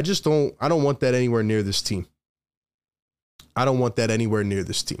 you know, I don't want that anywhere near this team. I don't want that anywhere near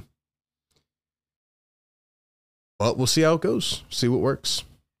this team. But we'll see how it goes. See what works.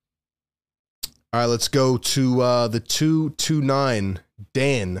 All right, let's go to the 229.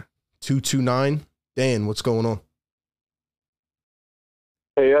 Dan. 229. Dan, what's going on?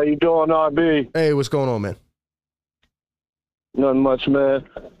 Hey, how you doing, RB? Hey, what's going on, man? Nothing much, man.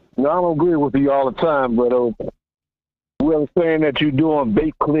 No, I don't agree with you all the time, but whoever's saying that you're doing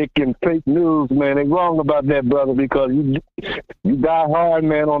bait click and fake news, man, they wrong about that, brother, because you die hard,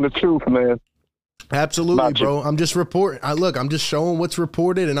 man, on the truth, man. Absolutely, bro. I'm just reporting. I'm just showing what's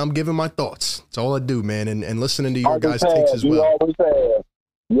reported, and I'm giving my thoughts. That's all I do, man, and listening to your guys' takes as well.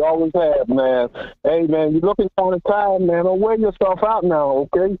 You always have, man. Hey, man, you're looking kind of tired, man. Don't wear yourself out now,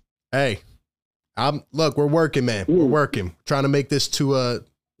 okay? Hey, we're working, man. We're working. Trying to make this to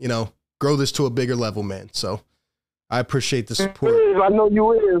grow this to a bigger level, man. So I appreciate the support. I know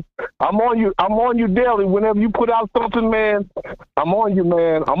you is. I'm on you daily. Whenever you put out something, man, I'm on you,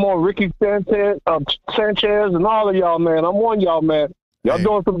 man. I'm on Ricky Sanchez and all of y'all, man. I'm on y'all, man. Y'all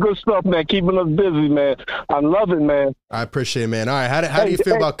doing some good stuff, man. Keeping us busy, man. I love it, man. I appreciate it, man. All right, how do you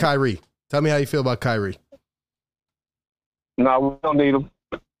feel about Kyrie? Tell me how you feel about Kyrie. No, we don't need him.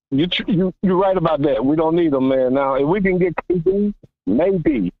 You're right about that. We don't need him, man. Now, if we can get KD,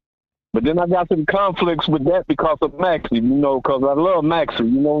 maybe. But then I got some conflicts with that because of Maxey, you know, because I love Maxey.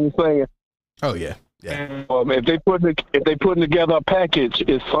 You know what I'm saying? Oh yeah, yeah. If they putting together a package,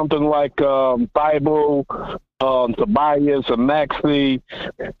 it's something like Thibault, Tobias, and Maxey,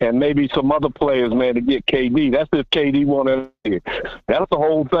 and maybe some other players, man, to get KD. That's if KD want to. That's the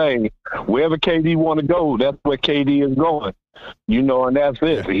whole thing. Wherever KD want to go, that's where KD is going. You know, and that's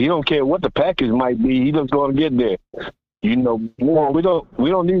it. Yeah. He don't care what the package might be. He just going to get there. You know, we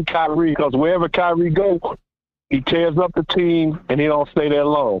don't need Kyrie because wherever Kyrie goes, he tears up the team and he don't stay there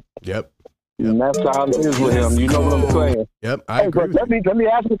long. Yep. And that's how it is with him. You know what I'm saying? Yep. I agree. Let me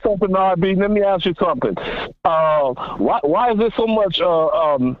ask you something, RB. Let me ask you something. Why is there so much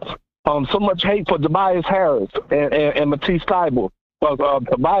hate for Tobias Harris and Matisse Thybulle? Because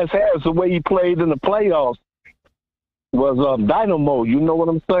Tobias Harris, the way he played in the playoffs, was dynamo. You know what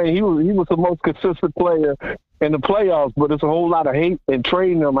I'm saying? He was the most consistent player in the playoffs, but it's a whole lot of hate in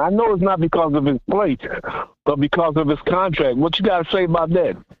trading him. I know it's not because of his play, but because of his contract. What you got to say about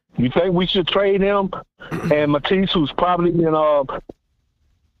that? You think we should trade him and Matisse, who's probably in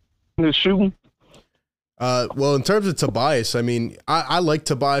the shooting? Well, in terms of Tobias, I mean, I like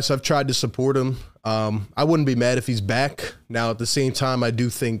Tobias. I've tried to support him. I wouldn't be mad if he's back. Now, at the same time, I do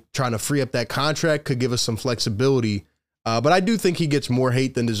think trying to free up that contract could give us some flexibility. But I do think he gets more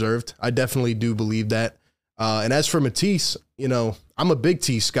hate than deserved. I definitely do believe that. And as for Matisse, you know, I'm a big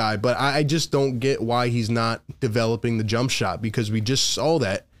Tease guy, but I just don't get why he's not developing the jump shot because we just saw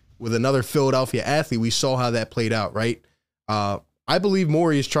that with another Philadelphia athlete. We saw how that played out, right? I believe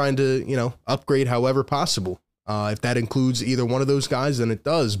Morey is trying to, you know, upgrade however possible. If that includes either one of those guys, then it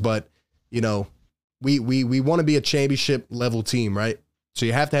does. But, you know, we want to be a championship level team, right? So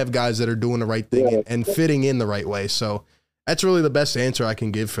you have to have guys that are doing the right thing and fitting in the right way. So that's really the best answer I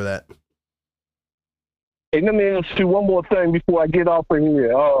can give for that. Hey, let me ask you one more thing before I get off of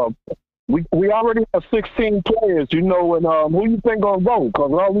here. We already have 16 players, you know, and who you think gonna go?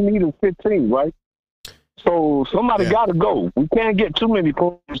 Because all we need is 15, right? So somebody got to go. We can't get too many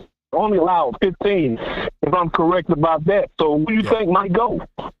players. Only allow 15, if I'm correct about that. So who you think might go?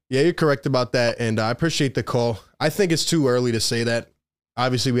 Yeah, you're correct about that, and I appreciate the call. I think it's too early to say that.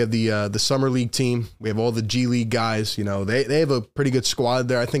 Obviously, we have the summer league team. We have all the G League guys. You know, they have a pretty good squad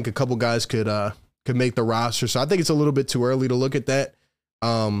there. I think a couple guys could make the roster. So I think it's a little bit too early to look at that.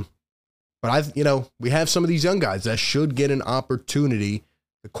 But we have some of these young guys that should get an opportunity.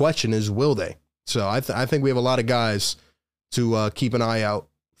 The question is, will they? So I think we have a lot of guys to keep an eye out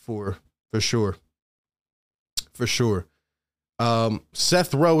for sure. For sure.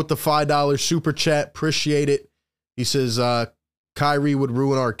 Seth Rowe with the $5 super chat. Appreciate it. He says, Kyrie would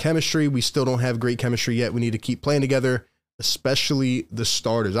ruin our chemistry. We still don't have great chemistry yet. We need to keep playing together, especially the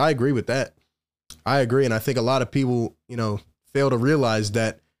starters. I agree with that. I agree. And I think a lot of people, fail to realize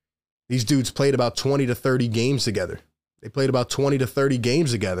that these dudes played about 20 to 30 games together. They played about 20 to 30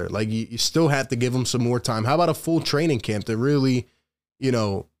 games together. Like, you still have to give them some more time. How about a full training camp to really,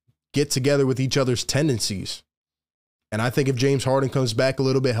 get together with each other's tendencies? And I think if James Harden comes back a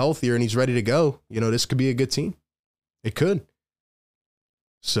little bit healthier and he's ready to go, this could be a good team. It could.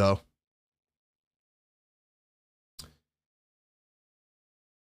 So.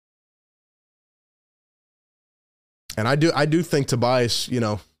 And I do think Tobias,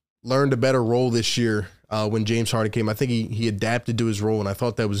 learned a better role this year when James Harden came. I think he adapted to his role, and I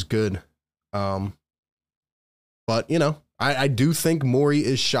thought that was good. But, I do think Morey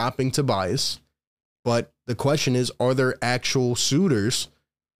is shopping Tobias. But the question is, are there actual suitors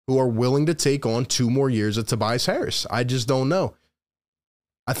who are willing to take on 2 more years of Tobias Harris? I just don't know.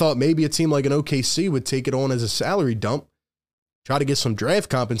 I thought maybe a team like an OKC would take it on as a salary dump, try to get some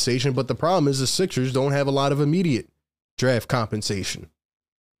draft compensation, but the problem is the Sixers don't have a lot of immediate draft compensation.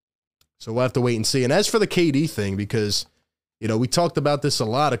 So we'll have to wait and see. And as for the KD thing, because, we talked about this a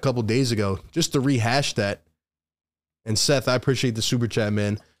lot a couple days ago, just to rehash that. And Seth, I appreciate the super chat,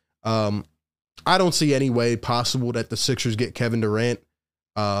 man. I don't see any way possible that the Sixers get Kevin Durant.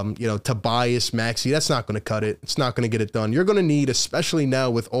 Tobias, Maxey, that's not going to cut it. It's not going to get it done. You're going to need, especially now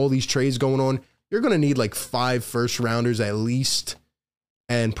with all these trades going on, you're going to need like 5 first-rounders at least,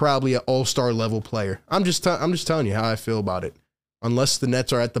 and probably an all-star level player. I'm just telling you how I feel about it. Unless the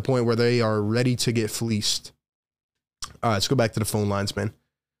Nets are at the point where they are ready to get fleeced. All right, let's go back to the phone lines, man.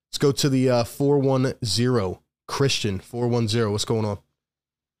 Let's go to the 410. Christian, 410. What's going on?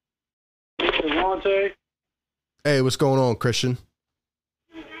 Devontae? Hey, what's going on, Christian?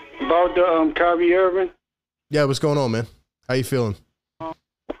 About the Kyrie Irving? Yeah, what's going on, man? How you feeling?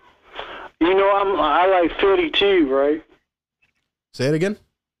 I like Philly too, right? Say it again?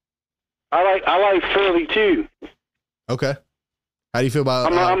 I like Philly too. Okay. How do you feel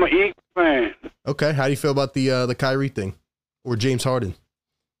about? I'm an Eagles fan. Okay. How do you feel about the Kyrie thing, or James Harden?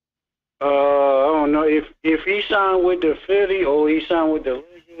 I don't know if he signed with the Philly or he signed with the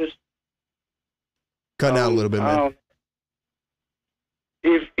Lakers. Cutting out a little bit, man.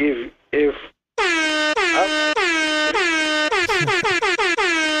 If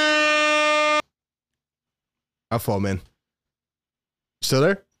My fault, man. Still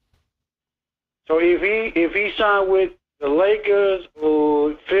there? So if he signed with the Lakers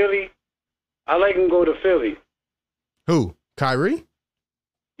or Philly, I like him go to Philly. Who? Kyrie?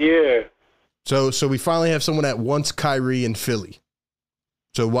 Yeah. So we finally have someone that wants Kyrie in Philly.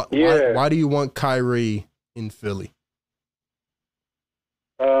 So why do you want Kyrie in Philly?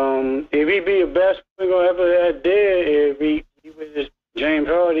 If he be the best player ever had there, if he was just James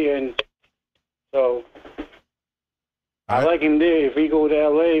Harden, and so I like him there. If he go to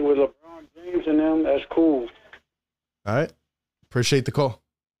LA with LeBron James and them, that's cool. All right. Appreciate the call.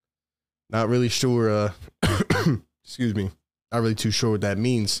 Not really sure. Excuse me. Not really too sure what that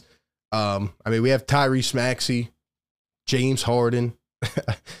means. We have Tyrese Maxey, James Harden.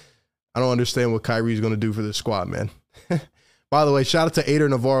 I don't understand what Kyrie's going to do for this squad, man. By the way, shout out to Ader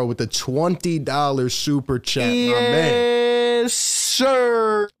Navarro with the $20 super chat. My man. Yes,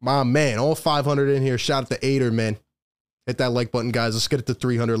 sir. My man. All 500 in here. Shout out to Ader, man. Hit that like button, guys. Let's get it to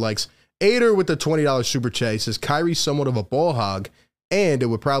 300 likes. Ader with the $20 super chat. He says, Kyrie's somewhat of a ball hog, and it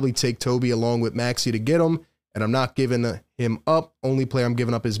would probably take Toby along with Maxey to get him, and I'm not giving him up. Only player I'm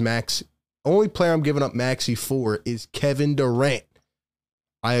giving up Maxey for is Kevin Durant.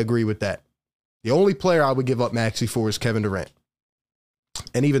 I agree with that. The only player I would give up Maxey for is Kevin Durant.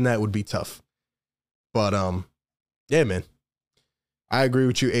 And even that would be tough. But, yeah, man. I agree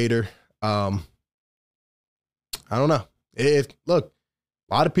with you, Ader. I don't know. Look,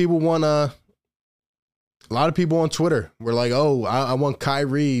 a lot of people on Twitter were like, oh, I want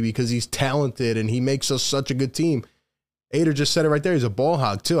Kyrie because he's talented and he makes us such a good team. Ader just said it right there. He's a ball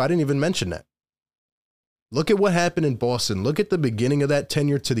hog, too. I didn't even mention that. Look at what happened in Boston. Look at the beginning of that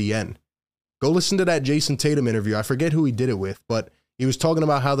tenure to the end. Go listen to that Jason Tatum interview. I forget who he did it with, but he was talking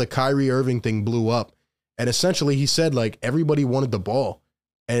about how the Kyrie Irving thing blew up. And essentially he said, like, everybody wanted the ball.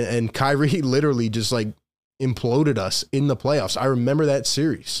 And Kyrie literally just like imploded us in the playoffs. I remember that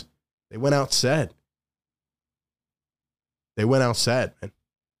series. They went out sad. They went out sad, man.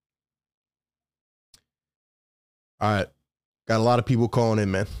 All right. Got a lot of people calling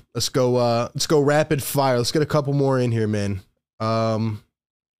in, man. Let's go rapid fire. Let's get a couple more in here, man.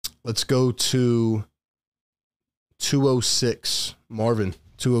 Let's go to 206. Marvin,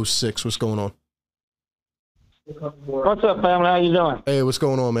 206. What's going on? What's up, family? How you doing? Hey, what's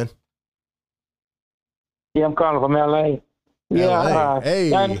going on, man? Yeah, I'm calling from LA. Yeah. LA.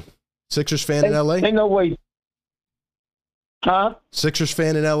 Hey, Sixers fan in LA? Ain't no way. Huh? Sixers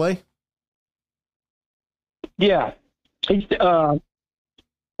fan in LA? Yeah. He's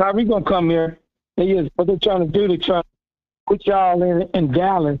Kyrie gonna come here. He is. What they're trying to do, they're trying to put y'all in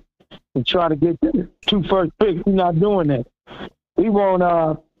Dallas and try to get the 2 first picks. We're not doing that. We want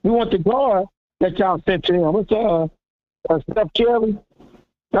the guard that y'all sent to him. What's Steph Curry?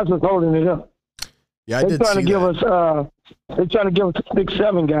 That's what's holding it up. Yeah, I did see that. They're trying to give us a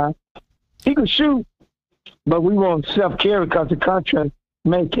 6'7" guy. He can shoot, but we want Steph Curry because the contract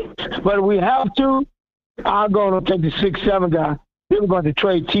make it. But if we have to, I'll go and take the 6'7" guy. Then we're going to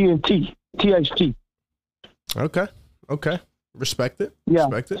trade THT. Okay. Respect it. Yeah.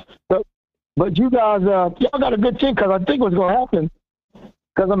 Respect it. But you guys, y'all got a good team because I think what's going to happen.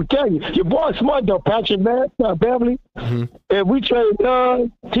 Because I'm telling you, your boy's smart though, Patrick Beverly. Mm-hmm. If we trade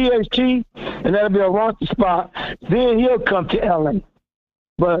THT, and that'll be a roster spot, then he'll come to LA.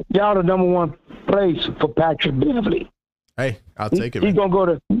 But y'all the number one place for Patrick Beverly. Hey, I'll take it. He's gonna go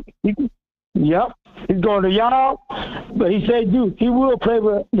to. Yep, he's going to y'all. But he said, dude, he will play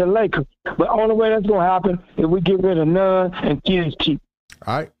with the Lakers. But only way that's gonna happen if we get rid of Nunn and THT.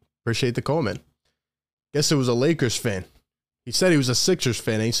 All right, appreciate the call, man. Guess it was a Lakers fan. He said he was a Sixers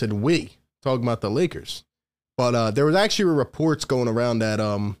fan, and he said we talking about the Lakers. But there was actually reports going around that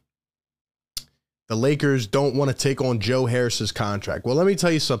the Lakers don't want to take on Joe Harris's contract. Well, let me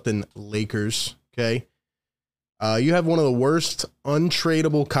tell you something, Lakers, okay? You have one of the worst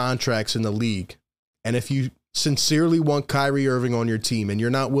untradeable contracts in the league. And if you sincerely want Kyrie Irving on your team and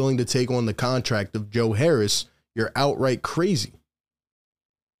you're not willing to take on the contract of Joe Harris, you're outright crazy.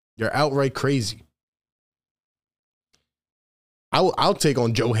 You're outright crazy. I'll take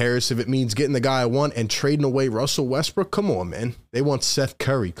on Joe Harris if it means getting the guy I want and trading away Russell Westbrook. Come on, man. They want Seth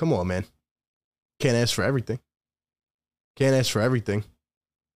Curry. Come on, man. Can't ask for everything. Can't ask for everything.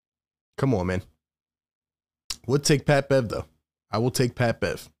 Come on, man. Would take Pat Bev, though. I will take Pat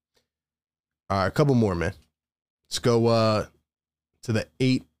Bev. All right, a couple more, man. Let's go to the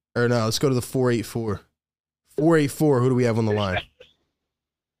 8, or no, let's go to the 484. 484, who do we have on the line?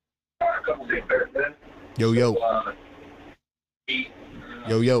 Yo. Yo.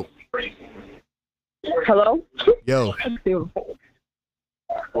 Hello? Yo.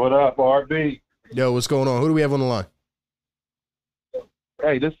 What up, RB? Yo, what's going on? Who do we have on the line?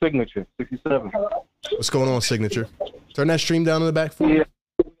 Hey, this Signature, 67. What's going on, Signature? Turn that stream down in the back for me.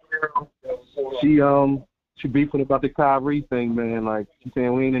 Yeah. She beefing about the Kyrie thing, man. Like, she's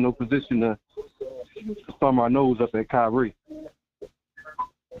saying we ain't in no position to thumb our nose up at Kyrie.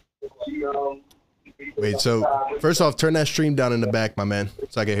 Wait, so first off, turn that stream down in the back, my man,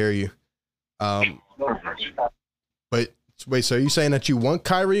 so I can hear you. But wait, so are you saying that you want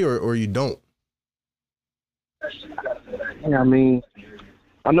Kyrie or you don't? Yeah, I mean,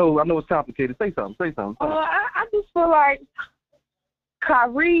 I know it's complicated. Say something. I just feel like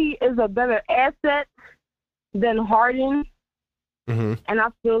Kyrie is a better asset than Harden. Mm-hmm. And I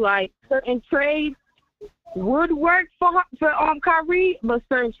feel like certain trades would work for Kyrie, but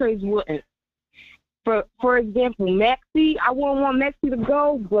certain trades wouldn't. For example, Maxey, I wouldn't want Maxey to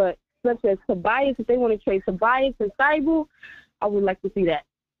go, but such as Tobias, if they want to trade Tobias and Thibault, I would like to see that.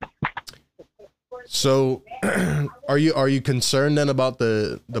 So, are you concerned then about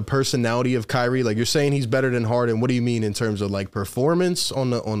the personality of Kyrie? Like, you're saying he's better than Harden. What do you mean in terms of like performance on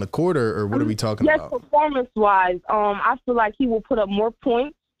the court, or what are we talking about? Yes, performance-wise, I feel like he will put up more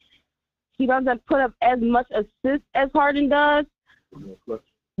points. He doesn't put up as much assists as Harden does.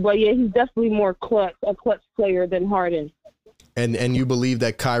 But yeah, he's definitely more a clutch player than Harden. And you believe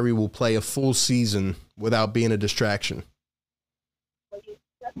that Kyrie will play a full season without being a distraction?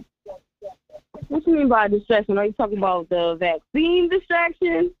 What you mean by a distraction? Are you talking about the vaccine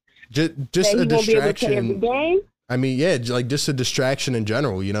distraction? Just a distraction. Game? I mean, yeah, like just a distraction in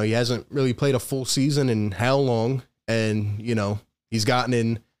general. You know, he hasn't really played a full season in how long? And, you know, he's gotten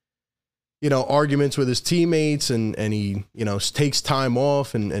in, you know, arguments with his teammates and he, you know, takes time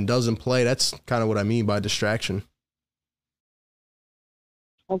off and doesn't play. That's kind of what I mean by distraction.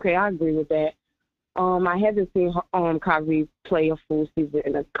 Okay, I agree with that. I haven't seen Kyrie play a full season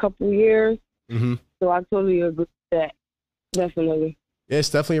in a couple years. Mm-hmm. So I totally agree with that. Definitely. Yeah, it's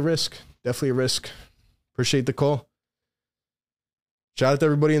definitely a risk. Definitely a risk. Appreciate the call. Shout out to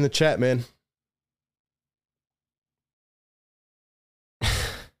everybody in the chat, man.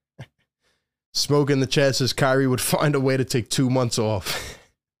 Smoke in the chat says Kyrie would find a way to take 2 months off.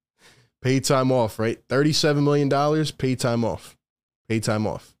 Paid time off, right? $37 million, paid time off. Paid time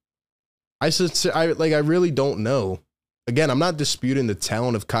off. I really don't know. Again, I'm not disputing the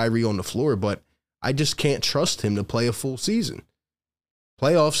talent of Kyrie on the floor, but I just can't trust him to play a full season.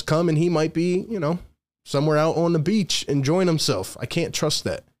 Playoffs come and he might be, somewhere out on the beach enjoying himself. I can't trust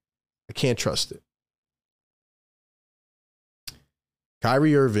that. I can't trust it.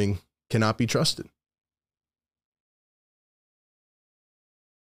 Kyrie Irving cannot be trusted.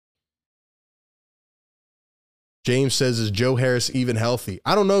 James says, is Joe Harris even healthy?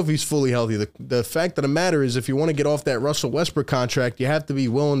 I don't know if he's fully healthy. The fact of the matter is, if you want to get off that Russell Westbrook contract, you have to be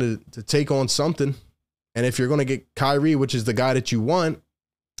willing to take on something. And if you're going to get Kyrie, which is the guy that you want,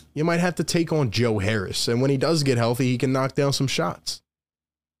 you might have to take on Joe Harris. And when he does get healthy, he can knock down some shots.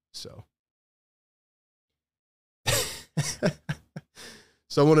 So.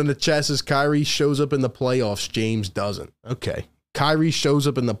 Someone in the chat says Kyrie shows up in the playoffs. James doesn't. Okay. Kyrie shows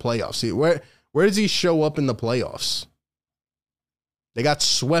up in the playoffs. See, where does he show up in the playoffs? They got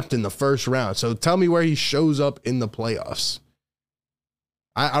swept in the first round. So tell me where he shows up in the playoffs.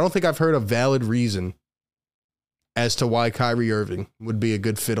 I don't think I've heard a valid reason as to why Kyrie Irving would be a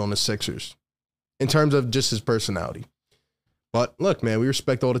good fit on the Sixers in terms of just his personality. But look, man, we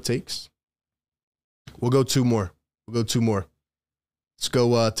respect all the takes. We'll go two more. Let's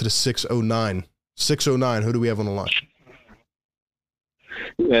go to the 609. 609, who do we have on the line?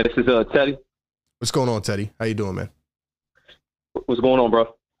 Yeah, this is Teddy. What's going on, Teddy? How you doing, man? What's going on,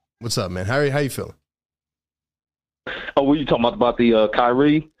 bro? What's up, man? How you feeling? Oh, what are you talking about the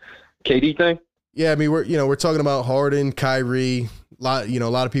Kyrie, KD thing? Yeah, I mean we're talking about Harden, Kyrie. A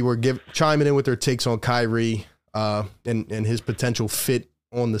lot of people are chiming in with their takes on Kyrie and his potential fit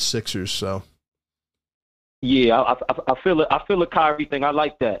on the Sixers. So yeah, I feel it. I feel the Kyrie thing. I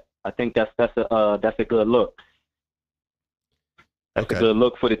like that. I think that's a good look. That's a good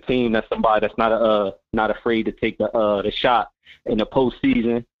look for the team. That's somebody that's not afraid to take the shot in the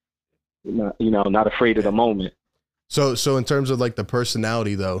postseason. Not afraid of the moment. So in terms of like the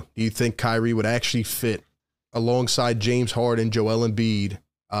personality, though, do you think Kyrie would actually fit alongside James Harden, Joel Embiid,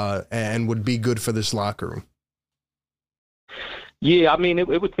 and would be good for this locker room? Yeah, I mean, it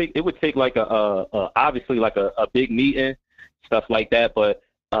would take like obviously like a big meeting, stuff like that. But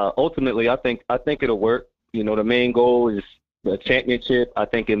ultimately, I think it'll work. The main goal is the championship. I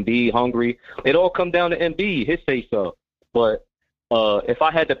think Embiid hungry. It all come down to Embiid, his say so. But if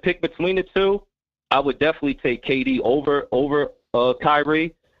I had to pick between the two, I would definitely take KD over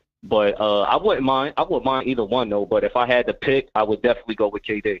Kyrie. But I wouldn't mind either one though. But if I had to pick, I would definitely go with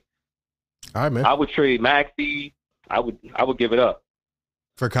KD. All right, man. I would trade Maxey. I would give it up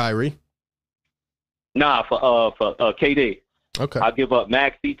for Kyrie. Nah, for KD. Okay. I'll give up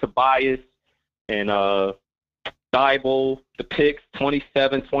Maxey, Tobias, and Thibault, the picks,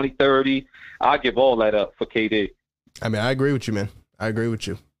 27, 2030. I'll give all that up for KD. I mean, I agree with you, man. I agree with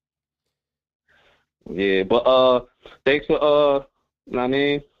you. Yeah, but thanks for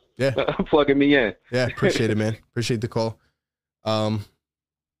plugging me in. Yeah, appreciate it, man. Appreciate the call. I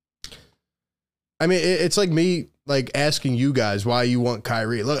mean, it's like me like asking you guys why you want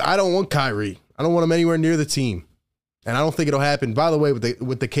Kyrie. Look, I don't want Kyrie. I don't want him anywhere near the team. And I don't think it'll happen. By the way, with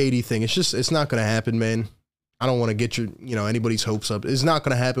the KD thing, it's not going to happen, man. I don't want to get anybody's hopes up. It's not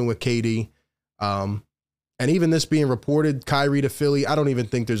going to happen with KD. And even this being reported, Kyrie to Philly, I don't even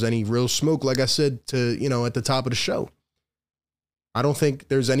think there's any real smoke. Like I said at the top of the show, I don't think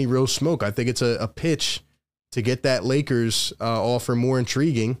there's any real smoke. I think it's a pitch to get that Lakers offer more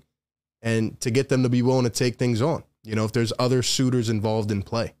intriguing and to get them to be willing to take things on, if there's other suitors involved in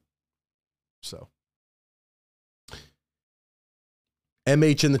play. So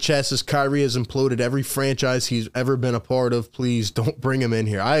MH in the chat says Kyrie has imploded every franchise he's ever been a part of. Please don't bring him in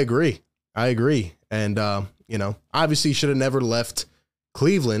here. I agree. And, obviously he should have never left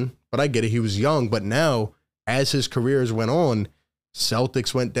Cleveland, but I get it. He was young. But now, as his careers went on,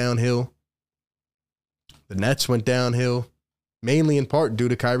 Celtics went downhill. The Nets went downhill, mainly in part due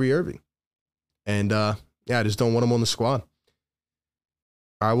to Kyrie Irving. And, I just don't want him on the squad.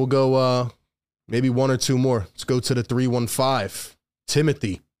 All right, we'll go maybe one or two more. Let's go to the 315.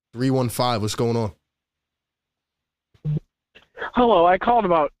 Timothy, 315. What's going on? Hello, I called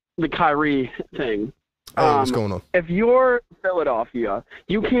about the Kyrie thing. Hey, what's going on? If you're Philadelphia,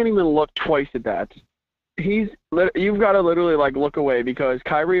 you can't even look twice at that. You've got to literally like look away because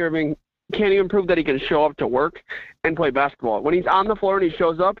Kyrie Irving can't even prove that he can show up to work and play basketball. When he's on the floor and he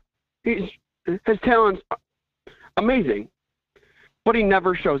shows up, his talent's amazing, but he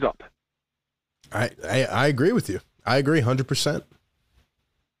never shows up. I agree with you. I agree 100%.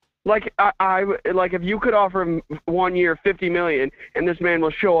 Like I like if you could offer him 1 year $50 million and this man will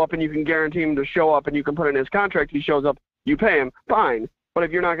show up and you can guarantee him to show up and you can put in his contract, he shows up, you pay him, fine. But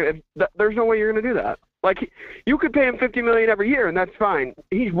if you're not gonna, there's no way you're gonna do that. Like you could pay him $50 million every year and that's fine.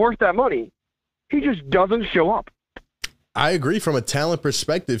 He's worth that money. He just doesn't show up. I agree. From a talent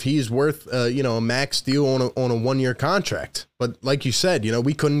perspective, he's worth a max deal on a 1 year contract. But like you said,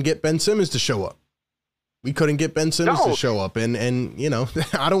 we couldn't get Ben Simmons to show up. We couldn't get Ben Simmons to show up, and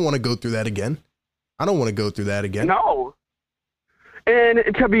I don't want to go through that again. No. And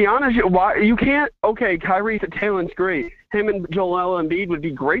to be honest, why you can't? Okay, Kyrie's talent's great. Him and Joel Embiid would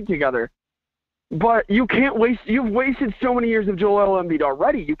be great together. But you can't waste. You've wasted so many years of Joel Embiid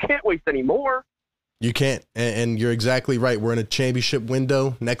already. You can't waste any more. You can't, and you're exactly right. We're in a championship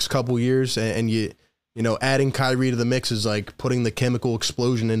window next couple years, and adding Kyrie to the mix is like putting the chemical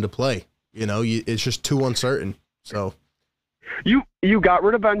explosion into play. It's just too uncertain. So you got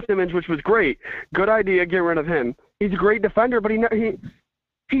rid of Ben Simmons, which was great. Good idea. Get rid of him. He's a great defender, but he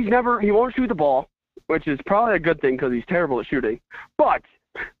won't shoot the ball, which is probably a good thing because he's terrible at shooting. But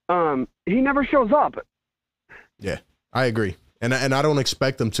he never shows up. Yeah, I agree, and I don't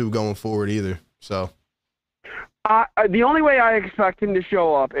expect him to going forward either. So the only way I expect him to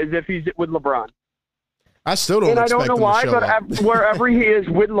show up is if he's with LeBron. I still don't expect him to show up. And I don't know why, but wherever he is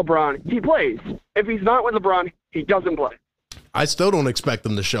with LeBron, he plays. If he's not with LeBron, he doesn't play. I still don't expect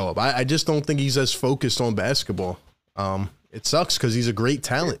him to show up. I just don't think he's as focused on basketball. It sucks because he's a great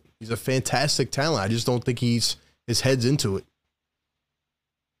talent. He's a fantastic talent. I just don't think his head's into it.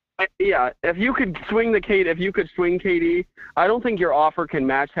 Yeah, if you could swing KD, I don't think your offer can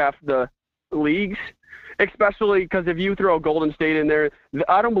match half the leagues, especially because if you throw Golden State in there,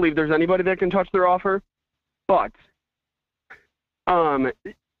 I don't believe there's anybody that can touch their offer. But I don't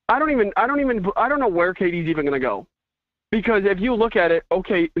know where KD's even going to go, because if you look at it,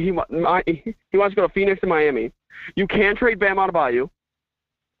 okay, he wants to go to Phoenix and Miami. You can't trade Bam Adebayo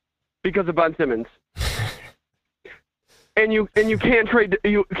because of Ben Simmons, and you can't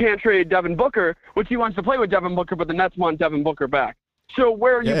trade Devin Booker, which he wants to play with Devin Booker, but the Nets want Devin Booker back. So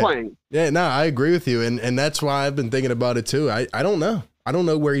where are you playing? Yeah, no, I agree with you, and that's why I've been thinking about it too. I don't know. I don't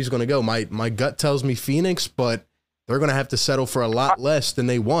know where he's going to go. My gut tells me Phoenix, but they're going to have to settle for a lot less than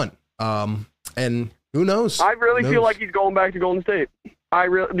they want. And who knows? I really feel like he's going back to Golden State.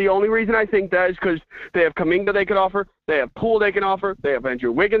 The only reason I think that is because they have Kuminga they could offer, they have Poole they can offer, they have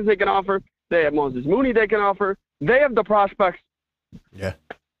Andrew Wiggins they can offer, they have Moses Mooney they can offer. They have the prospects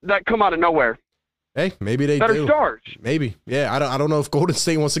that come out of nowhere. Hey, maybe they that do. Are stars. Maybe. Yeah, I don't know if Golden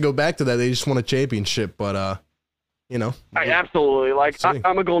State wants to go back to that. They just won a championship, but absolutely.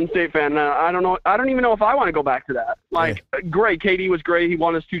 I'm a Golden State fan. I don't know. I don't even know if I want to go back to that. Great. KD was great. He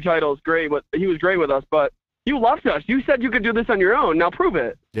won his 2 titles. Great. But he was great with us. But you left us. You said you could do this on your own. Now prove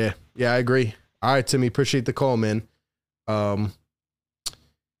it. Yeah. Yeah, I agree. All right, Timmy. Appreciate the call, man.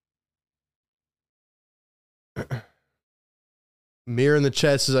 Mir in the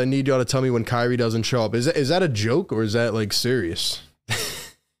chat says, I need y'all to tell me when Kyrie doesn't show up. Is that a joke or is that like serious?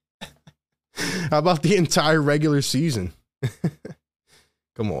 How about the entire regular season?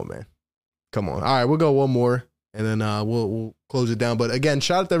 Come on, man. Come on. All right, we'll go one more and then we'll close it down. But again,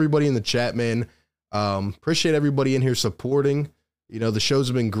 shout out to everybody in the chat, man. Appreciate everybody in here supporting. The shows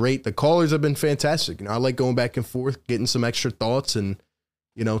have been great. The callers have been fantastic. I like going back and forth, getting some extra thoughts and,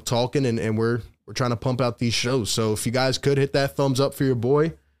 talking and we're trying to pump out these shows. So if you guys could hit that thumbs up for your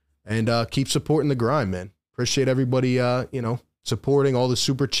boy and keep supporting the grind, man. Appreciate everybody, supporting all the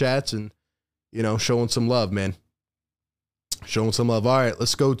super chats and, showing some love, man. Showing some love. All right,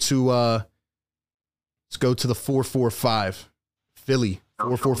 let's go to the 445. Philly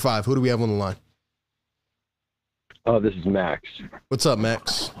 445. Who do we have on the line? Oh, this is Max. What's up,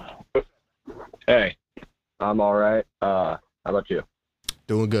 Max? Hey, I'm all right. How about you?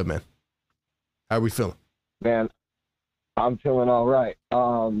 Doing good, man. How are we feeling? Man, I'm feeling all right.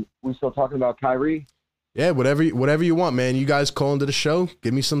 We still talking about Kyrie? Yeah, whatever you want, man. You guys call into the show.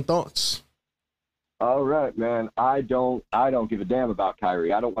 Give me some thoughts. All right, man. I don't give a damn about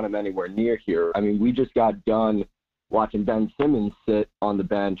Kyrie. I don't want him anywhere near here. I mean, we just got done watching Ben Simmons sit on the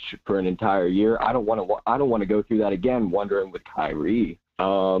bench for an entire year. I don't want to go through that again, wondering with Kyrie.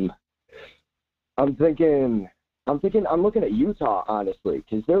 I'm thinking I'm looking at Utah, honestly,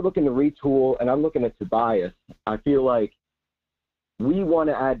 because they're looking to retool, and I'm looking at Tobias. I feel like we want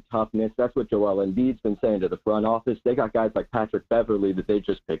to add toughness. That's what Joel Embiid's been saying to the front office. They got guys like Patrick Beverley that they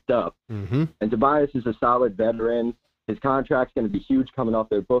just picked up. Mm-hmm. And Tobias is a solid veteran. His contract's going to be huge coming off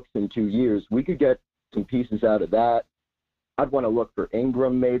their books in 2 years. We could get some pieces out of that. I'd want to look for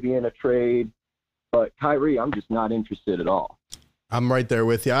Ingram maybe in a trade. But Kyrie, I'm just not interested at all. I'm right there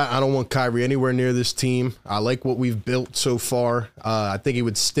with you. I don't want Kyrie anywhere near this team. I like what we've built so far. I think he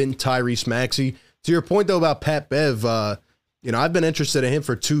would stint Tyrese Maxey. To your point, though, about Pat Bev, I've been interested in him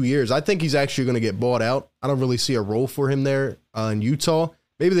for 2 years. I think he's actually going to get bought out. I don't really see a role for him there in Utah.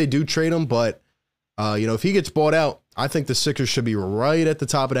 Maybe they do trade him, but, if he gets bought out, I think the Sixers should be right at the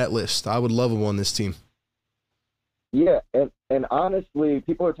top of that list. I would love him on this team. Yeah, and honestly,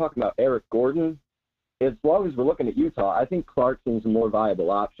 people are talking about Eric Gordon. As long as we're looking at Utah, I think Clarkson's a more viable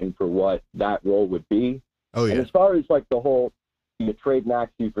option for what that role would be. Oh, yeah. And as far as like the whole you trade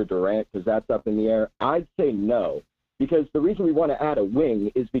Maxey for Durant because that's up in the air, I'd say no. Because the reason we want to add a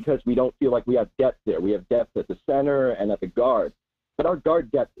wing is because we don't feel like we have depth there. We have depth at the center and at the guard. But our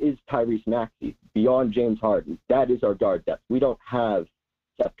guard depth is Tyrese Maxey, beyond James Harden. That is our guard depth. We don't have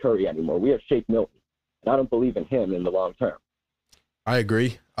Seth Curry anymore. We have Shake Milton. And I don't believe in him in the long term. I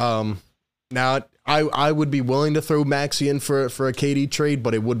agree. Now, I would be willing to throw Maxey in for a KD trade,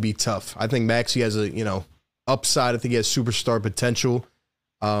 but it would be tough. I think Maxey has a, upside. I think he has superstar potential.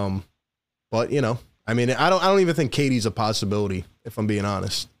 But, I don't even think KD's a possibility, if I'm being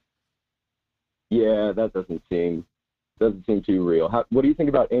honest. Yeah, that doesn't seem too real. What do you think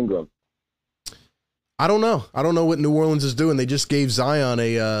about Ingram? I don't know. I don't know what New Orleans is doing. They just gave Zion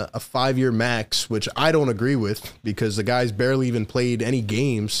a 5-year max, which I don't agree with because the guy's barely even played any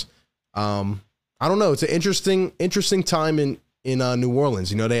games. I don't know. It's an interesting time in New Orleans.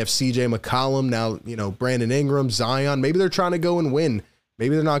 They have CJ McCollum now, Brandon Ingram, Zion. Maybe they're trying to go and win.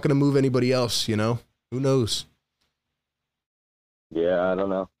 Maybe they're not going to move anybody else, Who knows? Yeah, I don't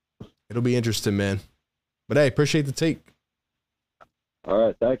know. It'll be interesting, man. But hey, appreciate the take. All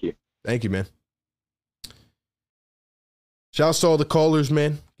right, thank you. Thank you, man. Shouts to all the callers,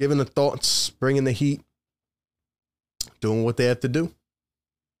 man. Giving the thoughts, bringing the heat, doing what they have to do.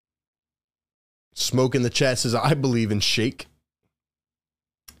 Smoke in the chat says, I believe in Shake.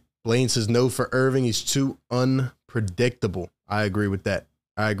 Blaine says no for Irving. He's too unpredictable. I agree with that.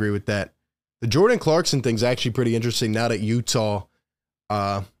 The Jordan Clarkson thing's actually pretty interesting now that Utah,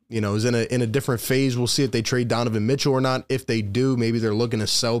 is in a different phase. We'll see if they trade Donovan Mitchell or not. If they do, maybe they're looking to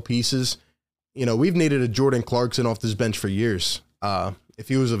sell pieces. We've needed a Jordan Clarkson off this bench for years. If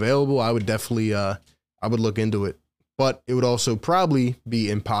he was available, I would definitely, I would look into it. But it would also probably be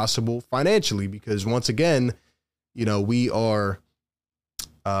impossible financially because once again, we are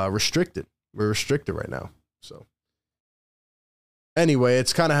restricted. We're restricted right now. So anyway,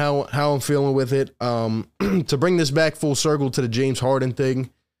 it's kind of how I'm feeling with it. To bring this back full circle to the James Harden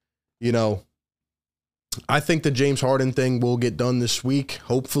thing, I think the James Harden thing will get done this week.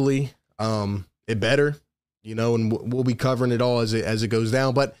 Hopefully, it better, and we'll be covering it all as it goes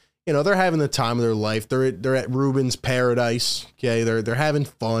down. But they're having the time of their life. They're at Ruben's paradise. Okay, they're having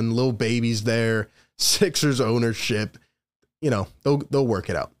fun. Little babies there. Sixers ownership. They'll work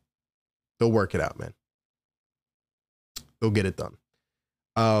it out. They'll work it out, man. They'll get it done.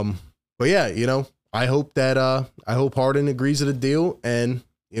 But yeah, I hope Harden agrees to the deal, and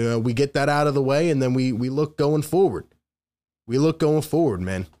we get that out of the way, and then we look going forward. We look going forward,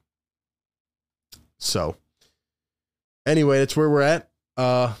 man. So anyway, that's where we're at.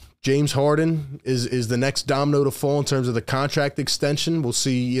 James Harden is the next domino to fall in terms of the contract extension. We'll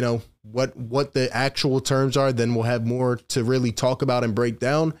see, what the actual terms are. Then we'll have more to really talk about and break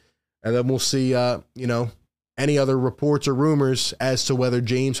down. And then we'll see, any other reports or rumors as to whether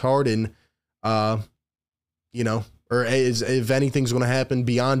James Harden, or if anything's going to happen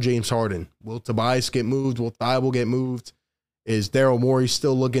beyond James Harden. Will Tobias get moved? Will Thibault get moved? Is Daryl Morey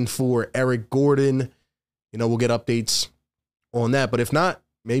still looking for Eric Gordon? We'll get updates on that. But if not,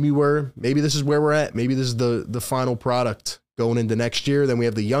 maybe this is where we're at. Maybe this is the final product going into next year. Then we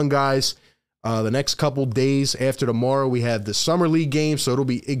have the young guys. The next couple days after tomorrow, we have the Summer League game. So it'll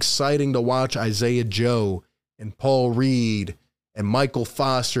be exciting to watch Isaiah Joe and Paul Reed and Michael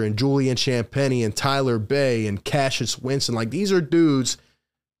Foster and Julian Champagnie and Tyler Bay and Cassius Winston. Like, these are dudes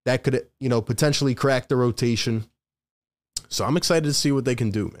that could, potentially crack the rotation. So I'm excited to see what they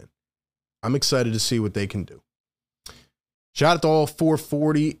can do, man. I'm excited to see what they can do. Shout out to all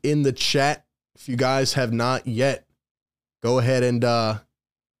 440 in the chat. If you guys have not yet, go ahead and go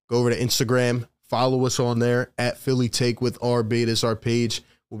over to Instagram. Follow us on there at Philly Take with RB. This is our page.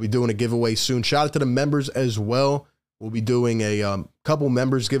 We'll be doing a giveaway soon. Shout out to the members as well. We'll be doing a couple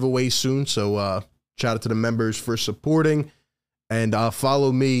members giveaways soon. So shout out to the members for supporting. And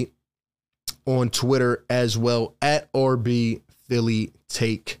follow me on Twitter as well at RB Philly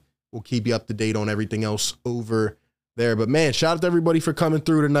Take. We'll keep you up to date on everything else over there. But man, shout out to everybody for coming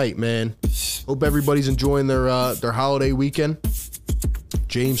through tonight, man. Hope everybody's enjoying their holiday weekend.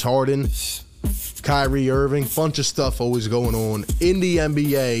 James Harden, Kyrie Irving, bunch of stuff always going on in the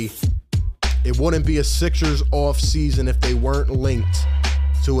NBA. It wouldn't be a Sixers off season if they weren't linked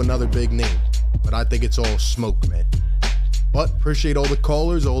to another big name. But I think it's all smoke, man. But appreciate all the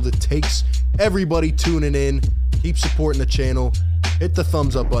callers, all the takes, everybody tuning in. Keep supporting the channel. Hit the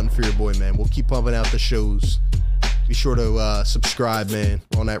thumbs up button for your boy, man. We'll keep pumping out the shows. Be sure to subscribe, man.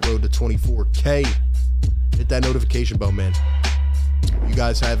 We're on that road to 24K. Hit that notification bell, man. You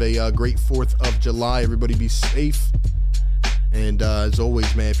guys have a great 4th of July. Everybody be safe. And as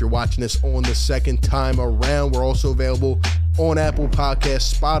always, man, if you're watching this on the second time around, we're also available on Apple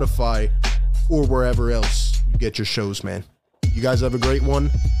Podcasts, Spotify, or wherever else you get your shows, man. You guys have a great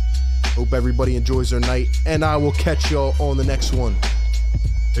one. Hope everybody enjoys their night, and I will catch y'all on the next one.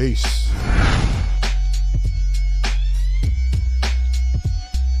 Peace.